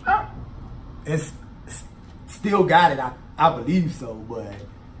him. Oh. It's still got it, I believe so, but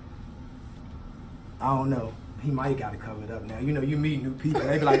I don't know. He might got it covered up now. You know, you meet new people,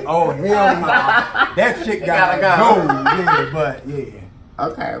 they be like, oh hell no, that chick gotta go. Yeah, but yeah.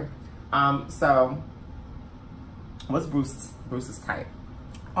 Okay. So what's Bruce's type?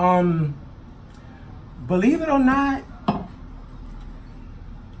 Believe it or not,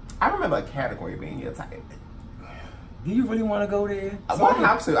 I remember a category being your type. Do you really want to go there? I won't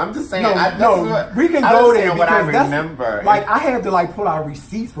have to. I'm just saying. We can go there what I remember. Like, I had to like pull out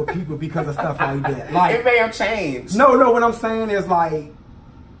receipts for people because of stuff like that. Like, it may have changed. No. What I'm saying is like,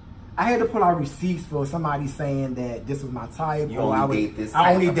 I had to pull out receipts for somebody saying that this was my type, you or only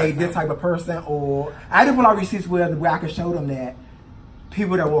I only date this type of person, or I had to pull out receipts where I could show them that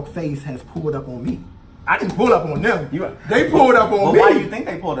people that walk face has pulled up on me. I didn't pull up on them. They pulled up on me. Why do you think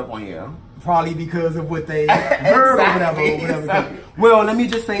they pulled up on you? Probably because of what they heard exactly. or whatever. Exactly. Well, let me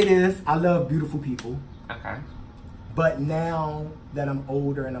just say this. I love beautiful people. Okay. But now that I'm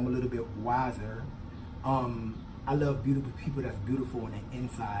older and I'm a little bit wiser, I love beautiful people that's beautiful on the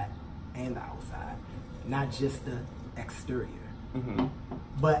inside and the outside, not just the exterior. Mm-hmm.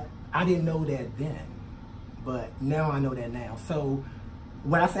 But I didn't know that then. But now I know that now. So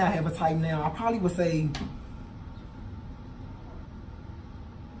when I say I have a type now, I probably would say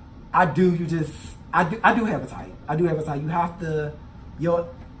I do have a type. I do have a type. You have to, your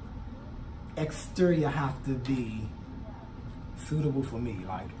exterior have to be suitable for me.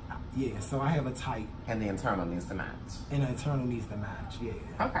 Like, yeah, so I have a type. And the internal needs to match. And the internal needs to match, yeah.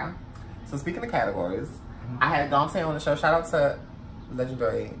 Okay. So speaking of categories, I had Dante on the show. Shout out to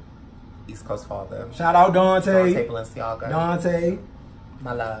legendary East Coast father. Shout out Dante. Dante Balenciaga. Dante.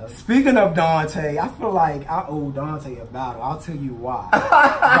 My love. Speaking of Dante, I feel like I owe Dante a battle. I'll tell you why.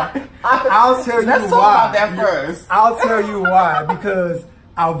 I'll tell you why. Let's talk about that first. I'll tell you why. Because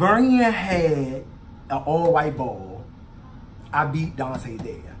Alvernia had an all-white ball. I beat Dante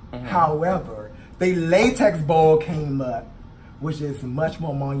there. Mm-hmm. However, the latex ball came up, which is much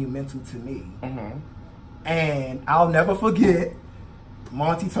more monumental to me. Mm-hmm. And I'll never forget,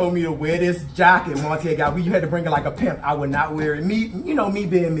 Monty told me to wear this jacket Monty had got. You had to bring it like a pimp. I would not wear it. Me, you know, me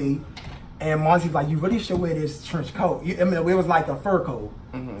being me. And Monty's like, you really should wear this trench coat. I mean, it was like a fur coat.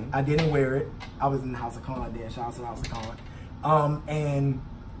 Mm-hmm. I didn't wear it. I was in the House of Con then. Shout out to the House of Con. And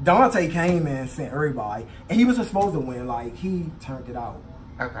Dante came and sent everybody. And he was supposed to win. Like, he turned it out.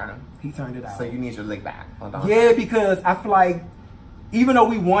 Okay. He turned it out. So you need your lick back on Dante. Yeah, because I feel like even though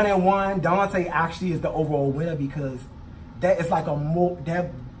we won and won, Dante actually is the overall winner, because that is like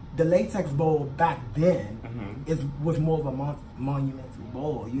the latex ball back then was more of a monumental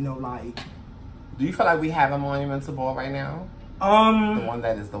ball, you know, like. Do you feel like we have a monumental ball right now? The one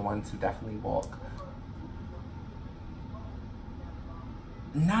that is the one to definitely walk.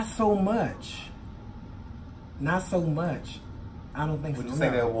 Not so much. Not so much. I don't think so. Would you say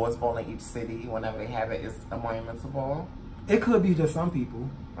the awards ball in each city, whenever they have it, is a monumental ball? It could be to some people.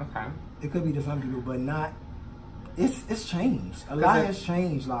 Okay. It could be to some people, but not. It's changed. A lot has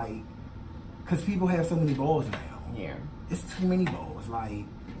changed, like, because people have so many balls now. Yeah. It's too many balls. Like,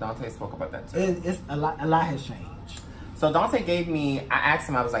 Dante spoke about that too. It's a lot has changed. So Dante gave me, I asked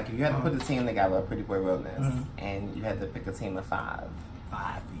him, I was like, if you had to put the team together, a Pretty Boy Realness, and you had to pick a team of five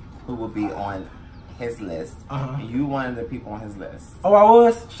people who would be on his list. You one of the people on his list. Oh, I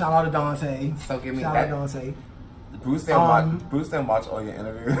was. Shout out to Dante. So give me Shout that. out to Dante. Bruce didn't watch all your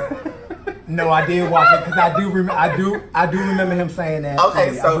interviews. No, I did watch it because I do remember him saying that.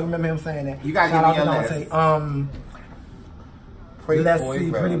 Okay, so I do remember him saying that. You gotta give me your list.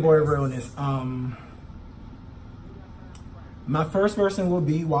 Pretty Boy Realness. My first person will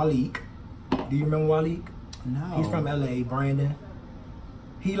be Waleek. Do you remember Waleek? No. He's from LA, Brandon.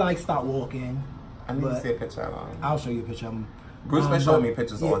 He like stopped walking. I need to see a picture of him. I'll show you a picture of him. Bruce been showing me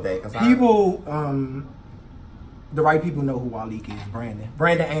pictures all day. Cause people, the right people know who Walik is.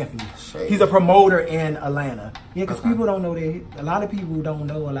 Brandon Anthony. Shade. He's a promoter in Atlanta. Yeah, because people don't know that. A lot of people don't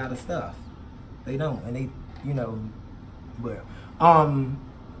know a lot of stuff. They don't, and they, you know, but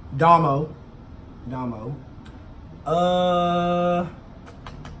Damo.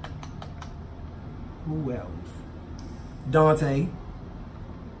 Who else? Dante.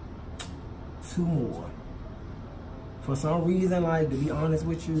 2 more. For some reason, like, to be honest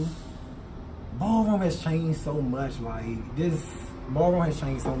with you, Ballroom has changed so much. Like, this Ballroom has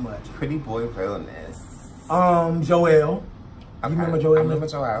changed so much. Pretty boy realness. Joel. Okay. You remember Joel? I remember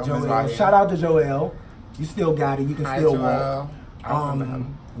Joel. Joel. Shout out to Joel. You still got it. You can still Joel. walk.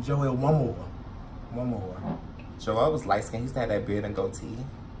 Joel, one more. Joel was light skinned. He used to have that beard and goatee.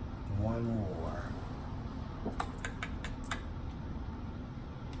 One more.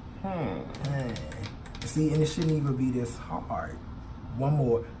 See, and it shouldn't even be this hard. One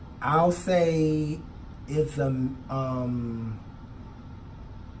more. I'll say it's Rome.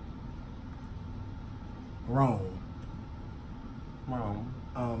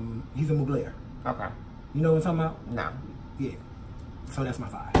 He's a Mugler. Okay. You know what I'm talking about? No. Yeah. So that's my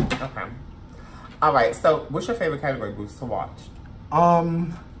 5. Okay. All right. So, what's your favorite category, Bruce, to watch? I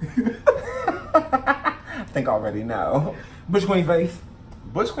think I already know. Butch Queen Face.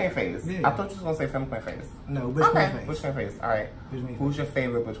 Butch Queen Face. Yeah. I thought you was gonna say Femme Queen Face. No, Butch Queen Face. Butch Queen Face. All right. Who's your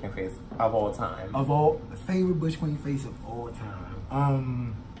favorite Butch Queen Face of all time? Favorite Butch Queen Face of all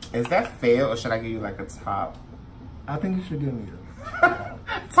time. Is that fair, or should I give you like a top? I think you should give me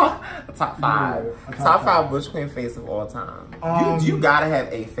top 5. Yeah, top 5 Butch Queen Face of all time. You gotta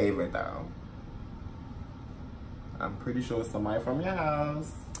have a favorite though. I'm pretty sure it's somebody from your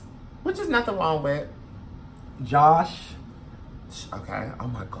house, which is nothing wrong with. Josh. Okay. Oh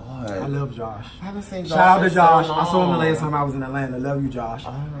my God. I love Josh. I haven't seen Josh. Shout out to Josh. So I saw him the last time I was in Atlanta. Love you, Josh.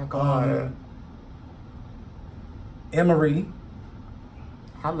 Oh my God. Emery.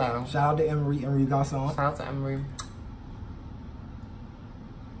 Hello. Shout out to Emery Garçon. Shout out to Emery.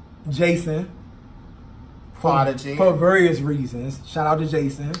 Jason. Prodigy. For various reasons. Shout out to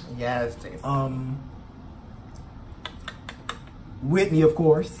Jason. Yes, Jason. Whitney, of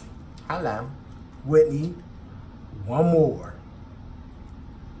course. Hello. Whitney. One more.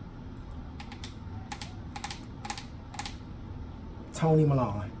 Tony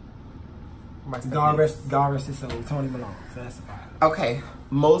Malone. God rest his soul. Tony Malone. So that's the 5. Okay.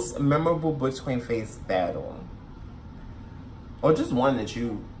 Most memorable Butch Queen Face battle. Or just one that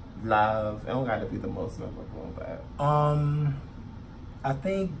you love. It don't gotta be the most memorable, but I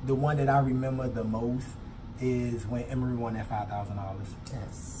think the one that I remember the most is when Emery won that $5,000.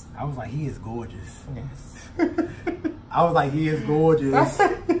 Yes. I was like, he is gorgeous. Yes. I was like, he is gorgeous.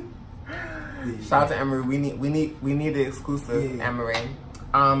 Yeah. Shout out to Emery. We need the exclusive Emery.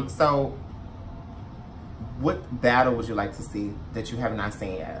 So what battle would you like to see that you have not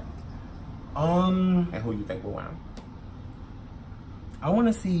seen yet? And who you think will win? I want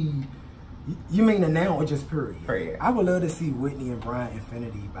to see. You mean the now or just period? Period. I would love to see Whitney and Brian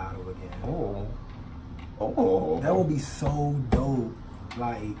Infinity battle again. Oh. That would be so dope.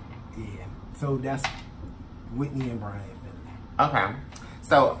 Like, yeah. So that's Whitney and Brian Infinity. Okay.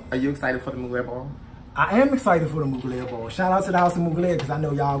 So, are you excited for the Mugler Ball? I am excited for the Mugler Ball. Shout out to the House of Mugler because I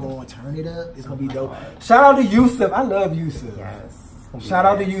know y'all going to turn it up. It's going to be dope. God. Shout out to Yusuf. I love Yusuf. Yes. Shout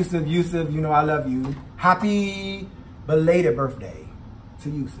out to Yusuf. Yusuf, you know I love you. Happy belated birthday to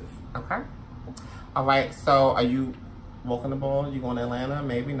Yusuf. Okay. All right. So, are you walking the ball? You going to Atlanta?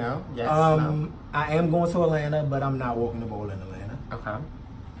 Maybe no. Yes. No. I am going to Atlanta, but I'm not walking the ball in Atlanta. Okay.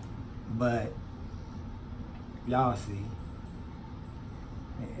 But y'all see.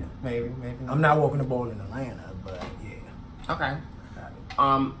 Yeah. Maybe not. I'm not walking the ball in Atlanta, but yeah. Okay.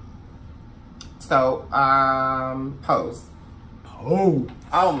 So, Pose.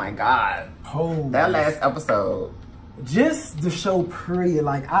 Oh my God. Pose. That last episode. Just the show, period.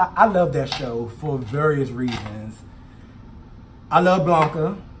 Like, I love that show for various reasons. I love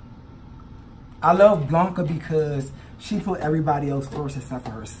Blanca. I love Blanca because she put everybody else first except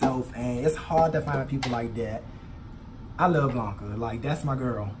for herself. And it's hard to find people like that. I love Blanca. Like, that's my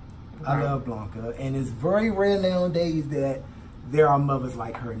girl. Okay. I love Blanca. And it's very rare nowadays that there are mothers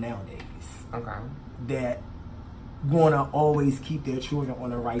like her nowadays. Okay. That gonna always keep their children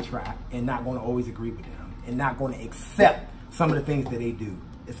on the right track and not gonna always agree with them and not gonna accept some of the things that they do.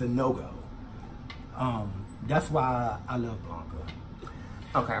 It's a no-go. That's why I love Blanca.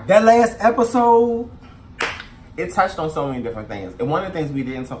 Okay. That last episode, it touched on so many different things. And one of the things we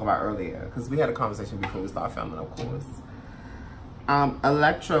didn't talk about earlier, because we had a conversation before we started filming, of course.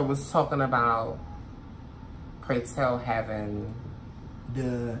 Electra was talking about Pray Tell having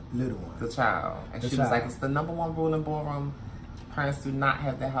the little one, the child, and she was like, "It's the #1 rule in Ballroom. Parents do not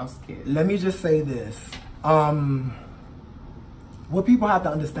have their house kids." Let me just say this: what people have to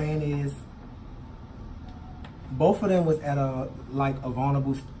understand is both of them was at a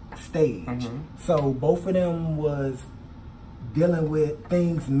vulnerable stage. Mm-hmm. So both of them was dealing with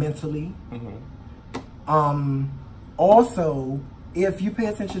things mentally. Mm-hmm. Also, if you pay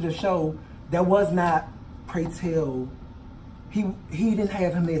attention to the show, that was not Pray Tell. He didn't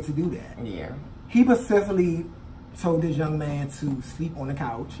have him there to do that. Yeah. He specifically told this young man to sleep on the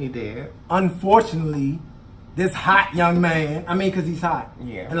couch. He did. Unfortunately, this hot young man, I mean, because he's hot.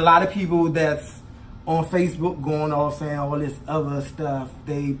 Yeah. And a lot of people that's on Facebook going off saying all this other stuff,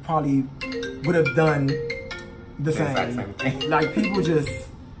 they probably would have done the same thing. Like,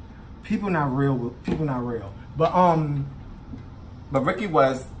 people not real. But Ricky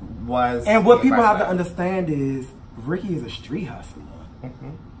was. And what people have to understand is Ricky is a street hustler. Mm-hmm.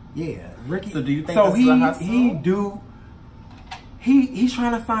 Yeah, Ricky. So do you think this is a hustle? He's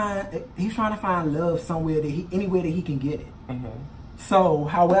trying to find love somewhere anywhere that he can get it. Mm-hmm. So,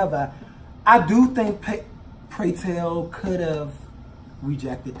 however, I do think Pray Tell could have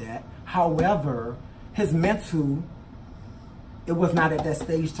rejected that. However, his mental, it was not at that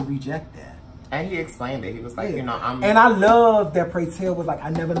stage to reject that. And he explained it. He was like, yeah. you know, And I love that Pray Tell was like, I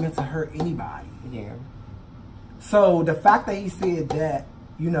never meant to hurt anybody. Yeah. So the fact that he said that,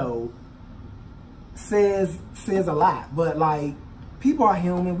 you know, says a lot. But like, people are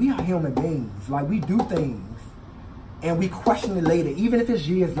human. We are human beings. Like, we do things and we question it later, even if it's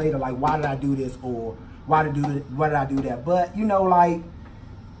years later. Like, why did I do this, or why did I do that? But you know, like,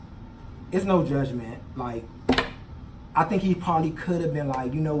 it's no judgment. Like, I think he probably could have been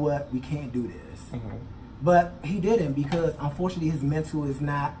like, you know what, we can't do this. Mm-hmm. But he didn't, because unfortunately his mental is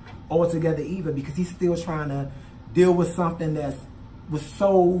not altogether either, because he's still trying to deal with something that was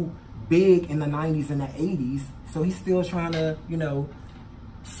so big in the 90s and the 80s. So he's still trying to, you know,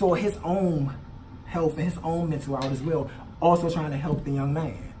 sort his own health and his own mental out as well. Also trying to help the young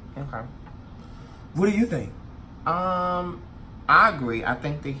man. Okay. What do you think? I agree. I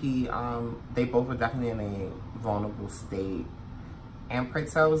think that they both were definitely in a vulnerable state. And Pray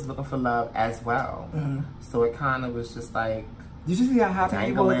Tell was looking for love as well. Mm-hmm. So it kind of was just like... Did you see how happy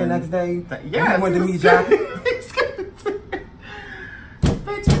he was the next day? Yeah. He went to meet Jackie.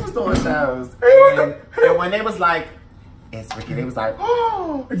 Bitch, he was doing shows. And when they was like, it's Ricky, they was like,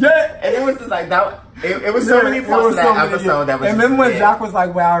 oh! Yeah! And it was just like, that. It was so many parts of that episode that was. And remember when Jack was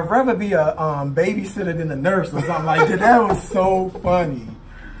like, well, I'd rather be a babysitter than a nurse or something like that. That was so funny.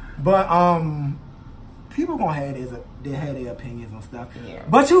 But people gonna have their opinions and stuff. Yeah.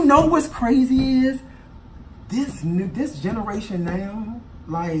 But you know what's crazy is this generation now,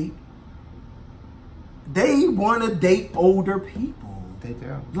 like, they wanna date older people. They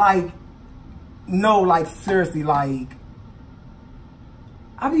do. Like, no, like, seriously, like,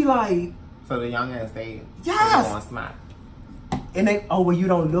 I be like, so the youngins, they yes, smart. And they, oh, well, you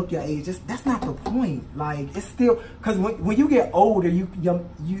don't look your age. That's not the point. Like, it's still, because when you get older, you know,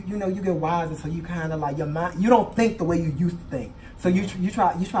 you get wiser. So you kind of like, your mind, you don't think the way you used to think. So you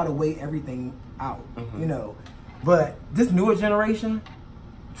try to weigh everything out, you know. But this newer generation,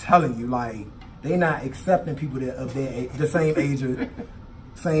 I'm telling you, like, they not accepting people that of their age, the same age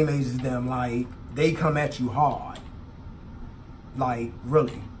as them. Like, they come at you hard. Like,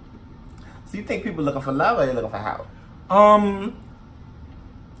 really. So you think people looking for love, or they looking for help?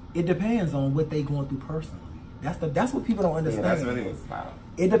 It depends on what they going through personally. That's what people don't understand. Yeah, that's what it is about.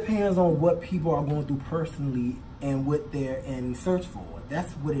 It depends on what people are going through personally and what they're in search for.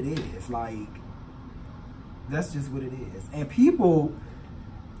 That's what it is. Like, that's just what it is. And people,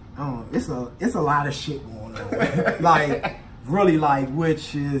 it's a lot of shit going on. Like, really, like,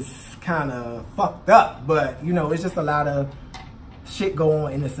 which is kind of fucked up. But you know, it's just a lot of shit going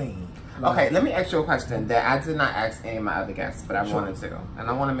on in the scene. Like, okay, let me ask you a question that I did not ask any of my other guests, but I wanted to. And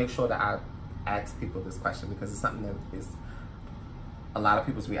I want to make sure that I ask people this question because it's something that is a lot of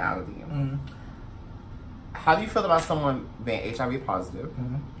people's reality. Mm-hmm. How do you feel about someone being HIV positive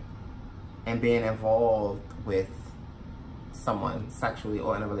and being involved with someone sexually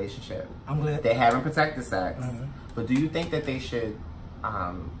or in a relationship? I'm glad they haven't protected sex, but do you think that they should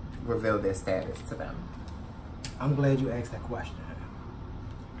reveal their status to them? I'm glad you asked that question.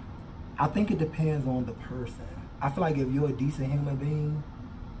 I think it depends on the person. I feel like if you're a decent human being,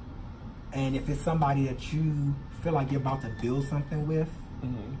 and if it's somebody that you feel like you're about to build something with,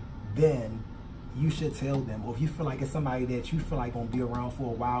 then you should tell them. Or if you feel like it's somebody that you feel like gonna be around for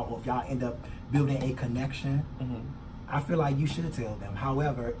a while, or if y'all end up building a connection, I feel like you should tell them.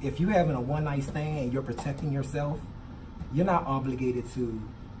 However, if you're having a one-night stand and you're protecting yourself, you're not obligated to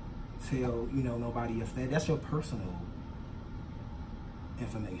tell, you know, nobody else that. That's your personal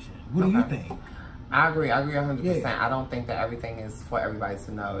information. What do you think? I agree 100%. I don't think that everything is for everybody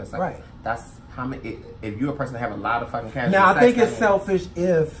to know. It's like, that's how many, if you're a person that have a lot of fucking casual Now, I think it's selfish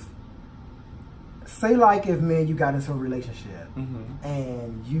if, say like if me and you got into a relationship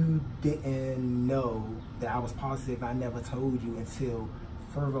and you didn't know that I was positive, I never told you until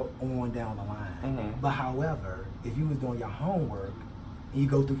further on down the line. But however, if you was doing your homework and you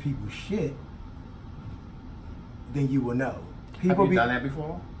go through people's shit, then you will know. Have you done that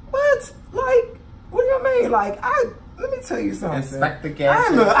before? What? Like, what do you mean? Like, let me tell you something. Inspect the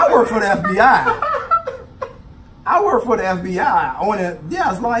gadget. I work for the FBI. I work for the FBI. On it,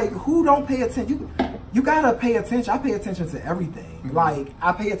 yeah, it's like, who don't pay attention? You gotta pay attention. I pay attention to everything. Like,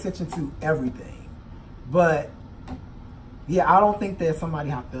 I pay attention to everything. But yeah, I don't think that somebody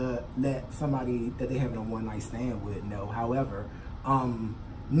have to let somebody that they having a one night stand with know. However,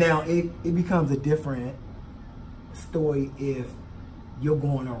 now it becomes a different story if you're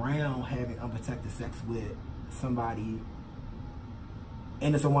going around having unprotected sex with somebody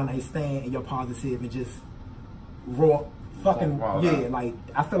and it's a one night stand and you're positive and just raw fucking like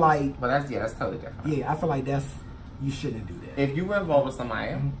I feel like. But that's totally different. Yeah, I feel like you shouldn't do that. If you were involved with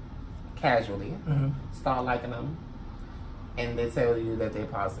somebody casually, start liking them, and they tell you that they're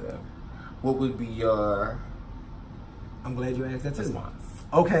positive, what would be your? I'm glad you asked that too. Response.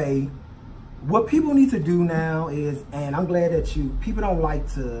 Okay, what people need to do now is, and I'm glad that people don't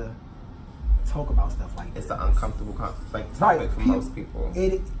like to talk about stuff like this. It's an uncomfortable topic for most people.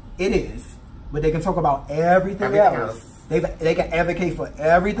 It is, but they can talk about everything else. They can advocate for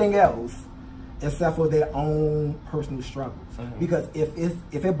everything else except for their own personal struggles. Because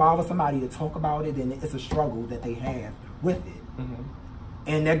if it bothers somebody to talk about it, then it's a struggle that they have with it.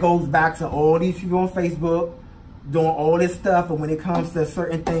 And that goes back to all these people on Facebook doing all this stuff, and when it comes to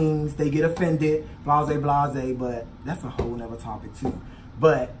certain things, they get offended, blase, but that's a whole nother topic too.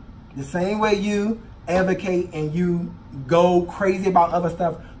 But the same way you advocate and you go crazy about other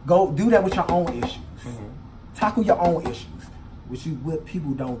stuff, go do that with your own issues. Tackle your own issues, what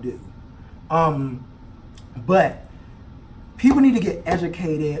people don't do. But people need to get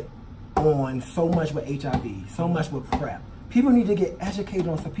educated on so much with HIV, so much with PrEP. People need to get educated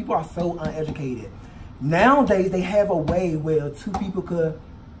on stuff. People are so uneducated. Nowadays, they have a way where two people could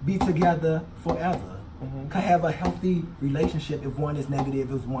be together forever, could have a healthy relationship if one is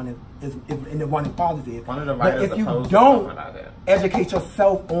negative, if one is positive. One of the writers but if you don't educate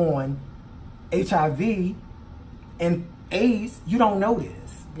yourself on HIV and AIDS, you don't know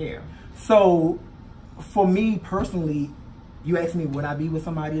this. Yeah. So, for me personally, you ask me, would I be with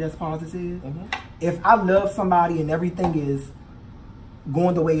somebody that's positive? If I love somebody and everything is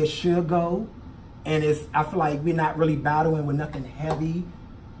going the way it should go, and I feel like we're not really battling with nothing heavy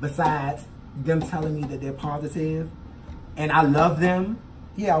besides them telling me that they're positive, and I love them,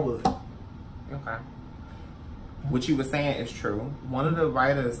 yeah, I would. Okay. What you were saying is true. One of the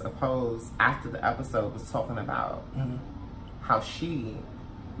writers opposed after the episode was talking about how she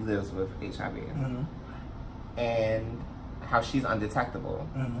lives with HIV and how she's undetectable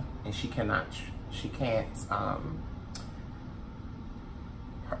and she can't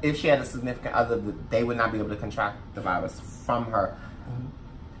if she had a significant other, they would not be able to contract the virus from her,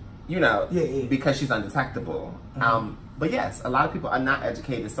 you know, because she's undetectable. But yes, a lot of people are not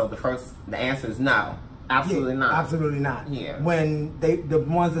educated, so the answer is no. Absolutely not. Absolutely not. Yeah. When the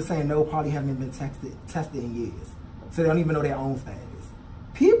ones that saying no probably haven't been tested in years, so they don't even know their own status.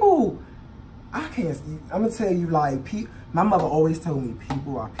 People, I'm gonna tell you, like, my mother always told me,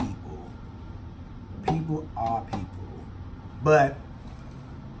 people are people. People are people. But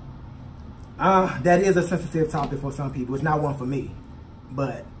that is a sensitive topic for some people. It's not one for me,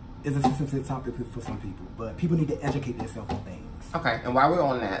 but it's a sensitive topic for some people. But people need to educate themselves on things. Okay, and while we're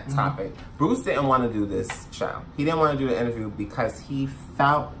on that topic, Bruce didn't want to do this show. He didn't want to do the interview because he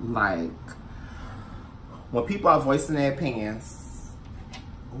felt like when people are voicing their opinions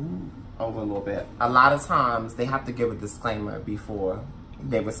over a little bit, a lot of times they have to give a disclaimer before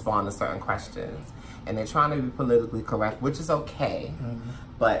they respond to certain questions. And they're trying to be politically correct, which is okay.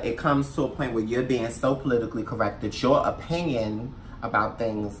 But it comes to a point where you're being so politically correct that your opinion about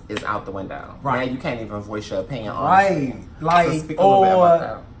things is out the window. Right. Now you can't even voice your opinion on Right. Like,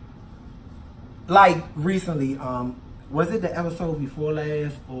 or like recently, was it the episode before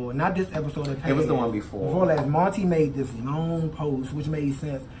last, or not this episode? It was the one before. Before last, Monty made this long post, which made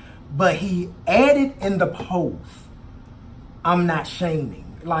sense. But he added in the post, I'm not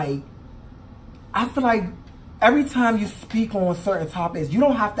shaming. Like, I feel like every time you speak on certain topics, you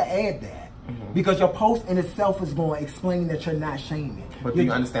don't have to add that. Because your post in itself is going to explain that you're not shaming. But do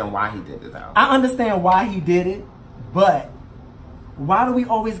you understand why he did it, though? I understand why he did it, but why do we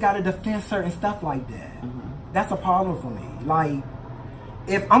always got to defend certain stuff like that? That's a problem for me. Like,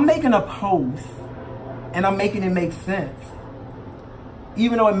 if I'm making a post and I'm making it make sense,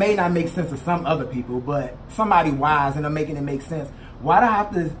 even though it may not make sense to some other people, but somebody wise and I'm making it make sense, why do I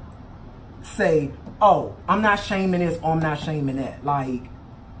have to say, oh, I'm not shaming this or I'm not shaming that? Like,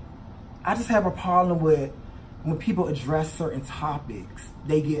 I just have a problem with when people address certain topics,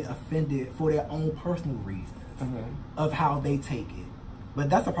 they get offended for their own personal reasons of how they take it.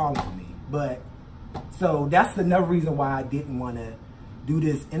 But that's a problem for me. But so that's another reason why I didn't want to do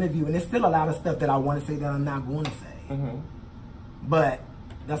this interview. And there's still a lot of stuff that I want to say that I'm not going to say. But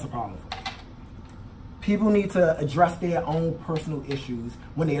that's a problem for me. People need to address their own personal issues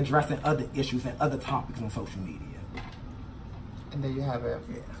when they're addressing other issues and other topics on social media. And there you have it.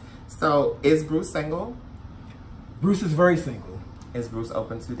 Yeah. So, is Bruce single? Bruce is very single. Is Bruce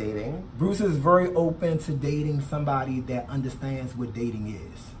open to dating? Bruce is very open to dating somebody that understands what dating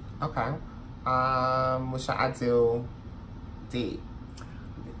is. Okay. What's your ideal date?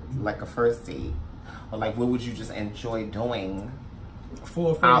 Like a first date? Or like what would you just enjoy doing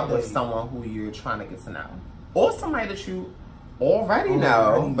out with someone who you're trying to get to know? Or somebody that you already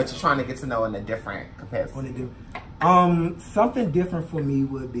know, but you're trying to get to know in a different capacity. Something different for me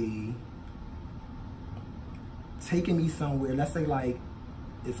would be taking me somewhere. Let's say like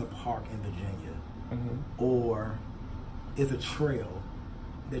it's a park in Virginia, or it's a trail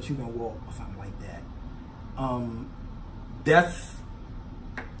that you can walk or something like that. That's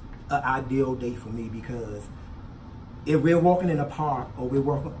an ideal date for me, because if we're walking in a park or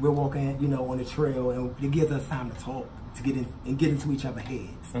we're walking, you know, on a trail, and it gives us time to talk, to get in and get into each other's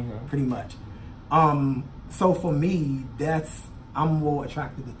heads, pretty much. So for me, I'm more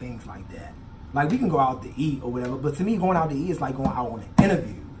attracted to things like that. Like, we can go out to eat or whatever, but to me, going out to eat is like going out on an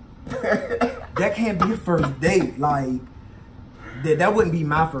interview. That can't be a first date. Like, that wouldn't be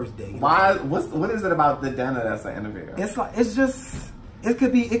my first date. Why? What is it about the dinner that's an interview? It's like, it's just, it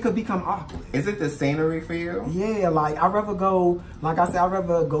could become awkward. Is it the scenery for you? Yeah, like, I'd rather go, like I said, I'd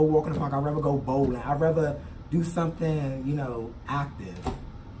rather go walk in the park. I'd rather go bowling. I'd rather do something, you know, active.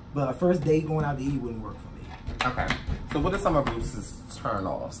 But a first date going out to eat wouldn't work for me. Okay. So what are some of Bruce's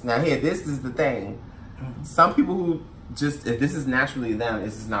turn-offs? Now here, this is the thing. Some people who just, if this is naturally them,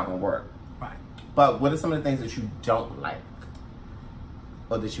 this is not going to work. Right. But what are some of the things that you don't like?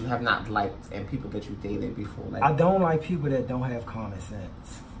 Or that you have not liked in people that you dated before? Like, I don't like people that don't have common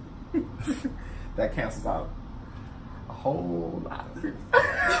sense. That cancels out a whole lot of people.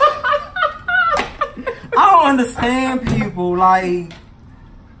 I don't understand people. Like,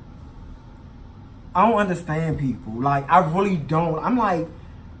 I don't understand people. Like, I really don't. I'm like,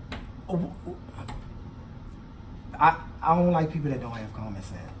 I don't like people that don't have common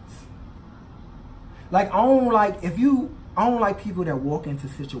sense. Like, I don't like people that walk into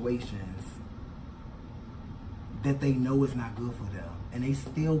situations that they know is not good for them, and they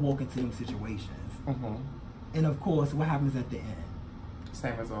still walk into them situations. And of course, what happens at the end?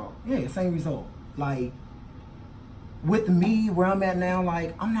 Same result. Yeah, same result. Like, with me, where I'm at now,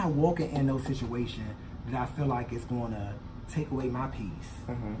 like, I'm not walking in no situation that I feel like it's going to take away my peace.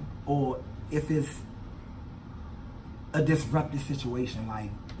 Or if it's a disruptive situation, like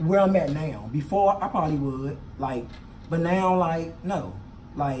where I'm at now. Before, I probably would, like, but now, like, no.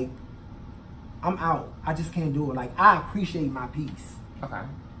 Like, I'm out. I just can't do it. Like, I appreciate my peace. Okay.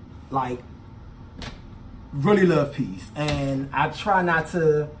 Like, really love peace. And I try not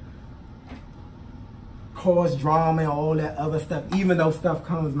to cause drama and all that other stuff, even though stuff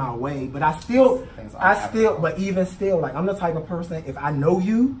comes my way. But but even still, like, I'm the type of person, if I know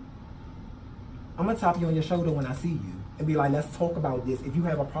you, I'm gonna tap you on your shoulder when I see you and be like, let's talk about this. If you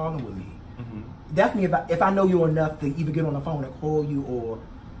have a problem with me, definitely if I know you enough to either get on the phone and call you, or,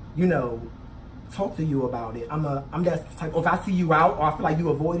 you know, talk to you about it. I'm that type. Or if I see you out, or I feel like you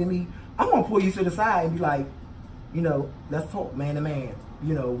avoiding me, I'm gonna pull you to the side and be like, you know, let's talk man to man,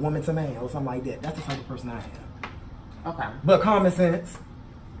 you know, woman to man, or something like that. That's the type of person I am. Okay. But common sense,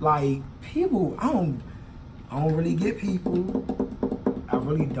 like, people, I don't really get people. I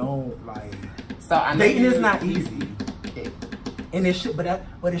really don't. Like, so dating is not easy, and it should, but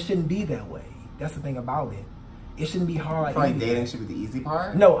it shouldn't be that way. That's the thing about it. It shouldn't be hard. I feel like dating should be the easy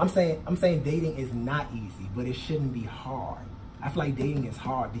part? No, I'm saying dating is not easy, but it shouldn't be hard. I feel like dating is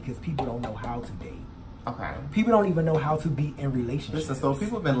hard because people don't know how to date. Okay. People don't even know how to be in relationships. Listen, so if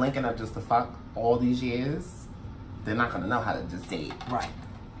people have been linking up just to fuck all these years, they're not gonna know how to just date. Right.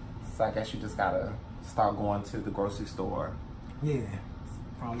 So I guess you just gotta start going to the grocery store. Yeah.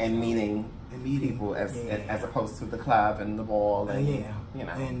 And meeting people as opposed to the club and the ball and you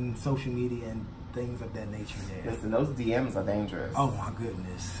know, and social media and things of that nature. Yeah. Listen, those DMs are dangerous. Oh my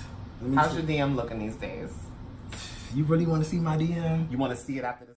goodness. How's your DM looking these days? You really want to see my DM? You want to see it after this?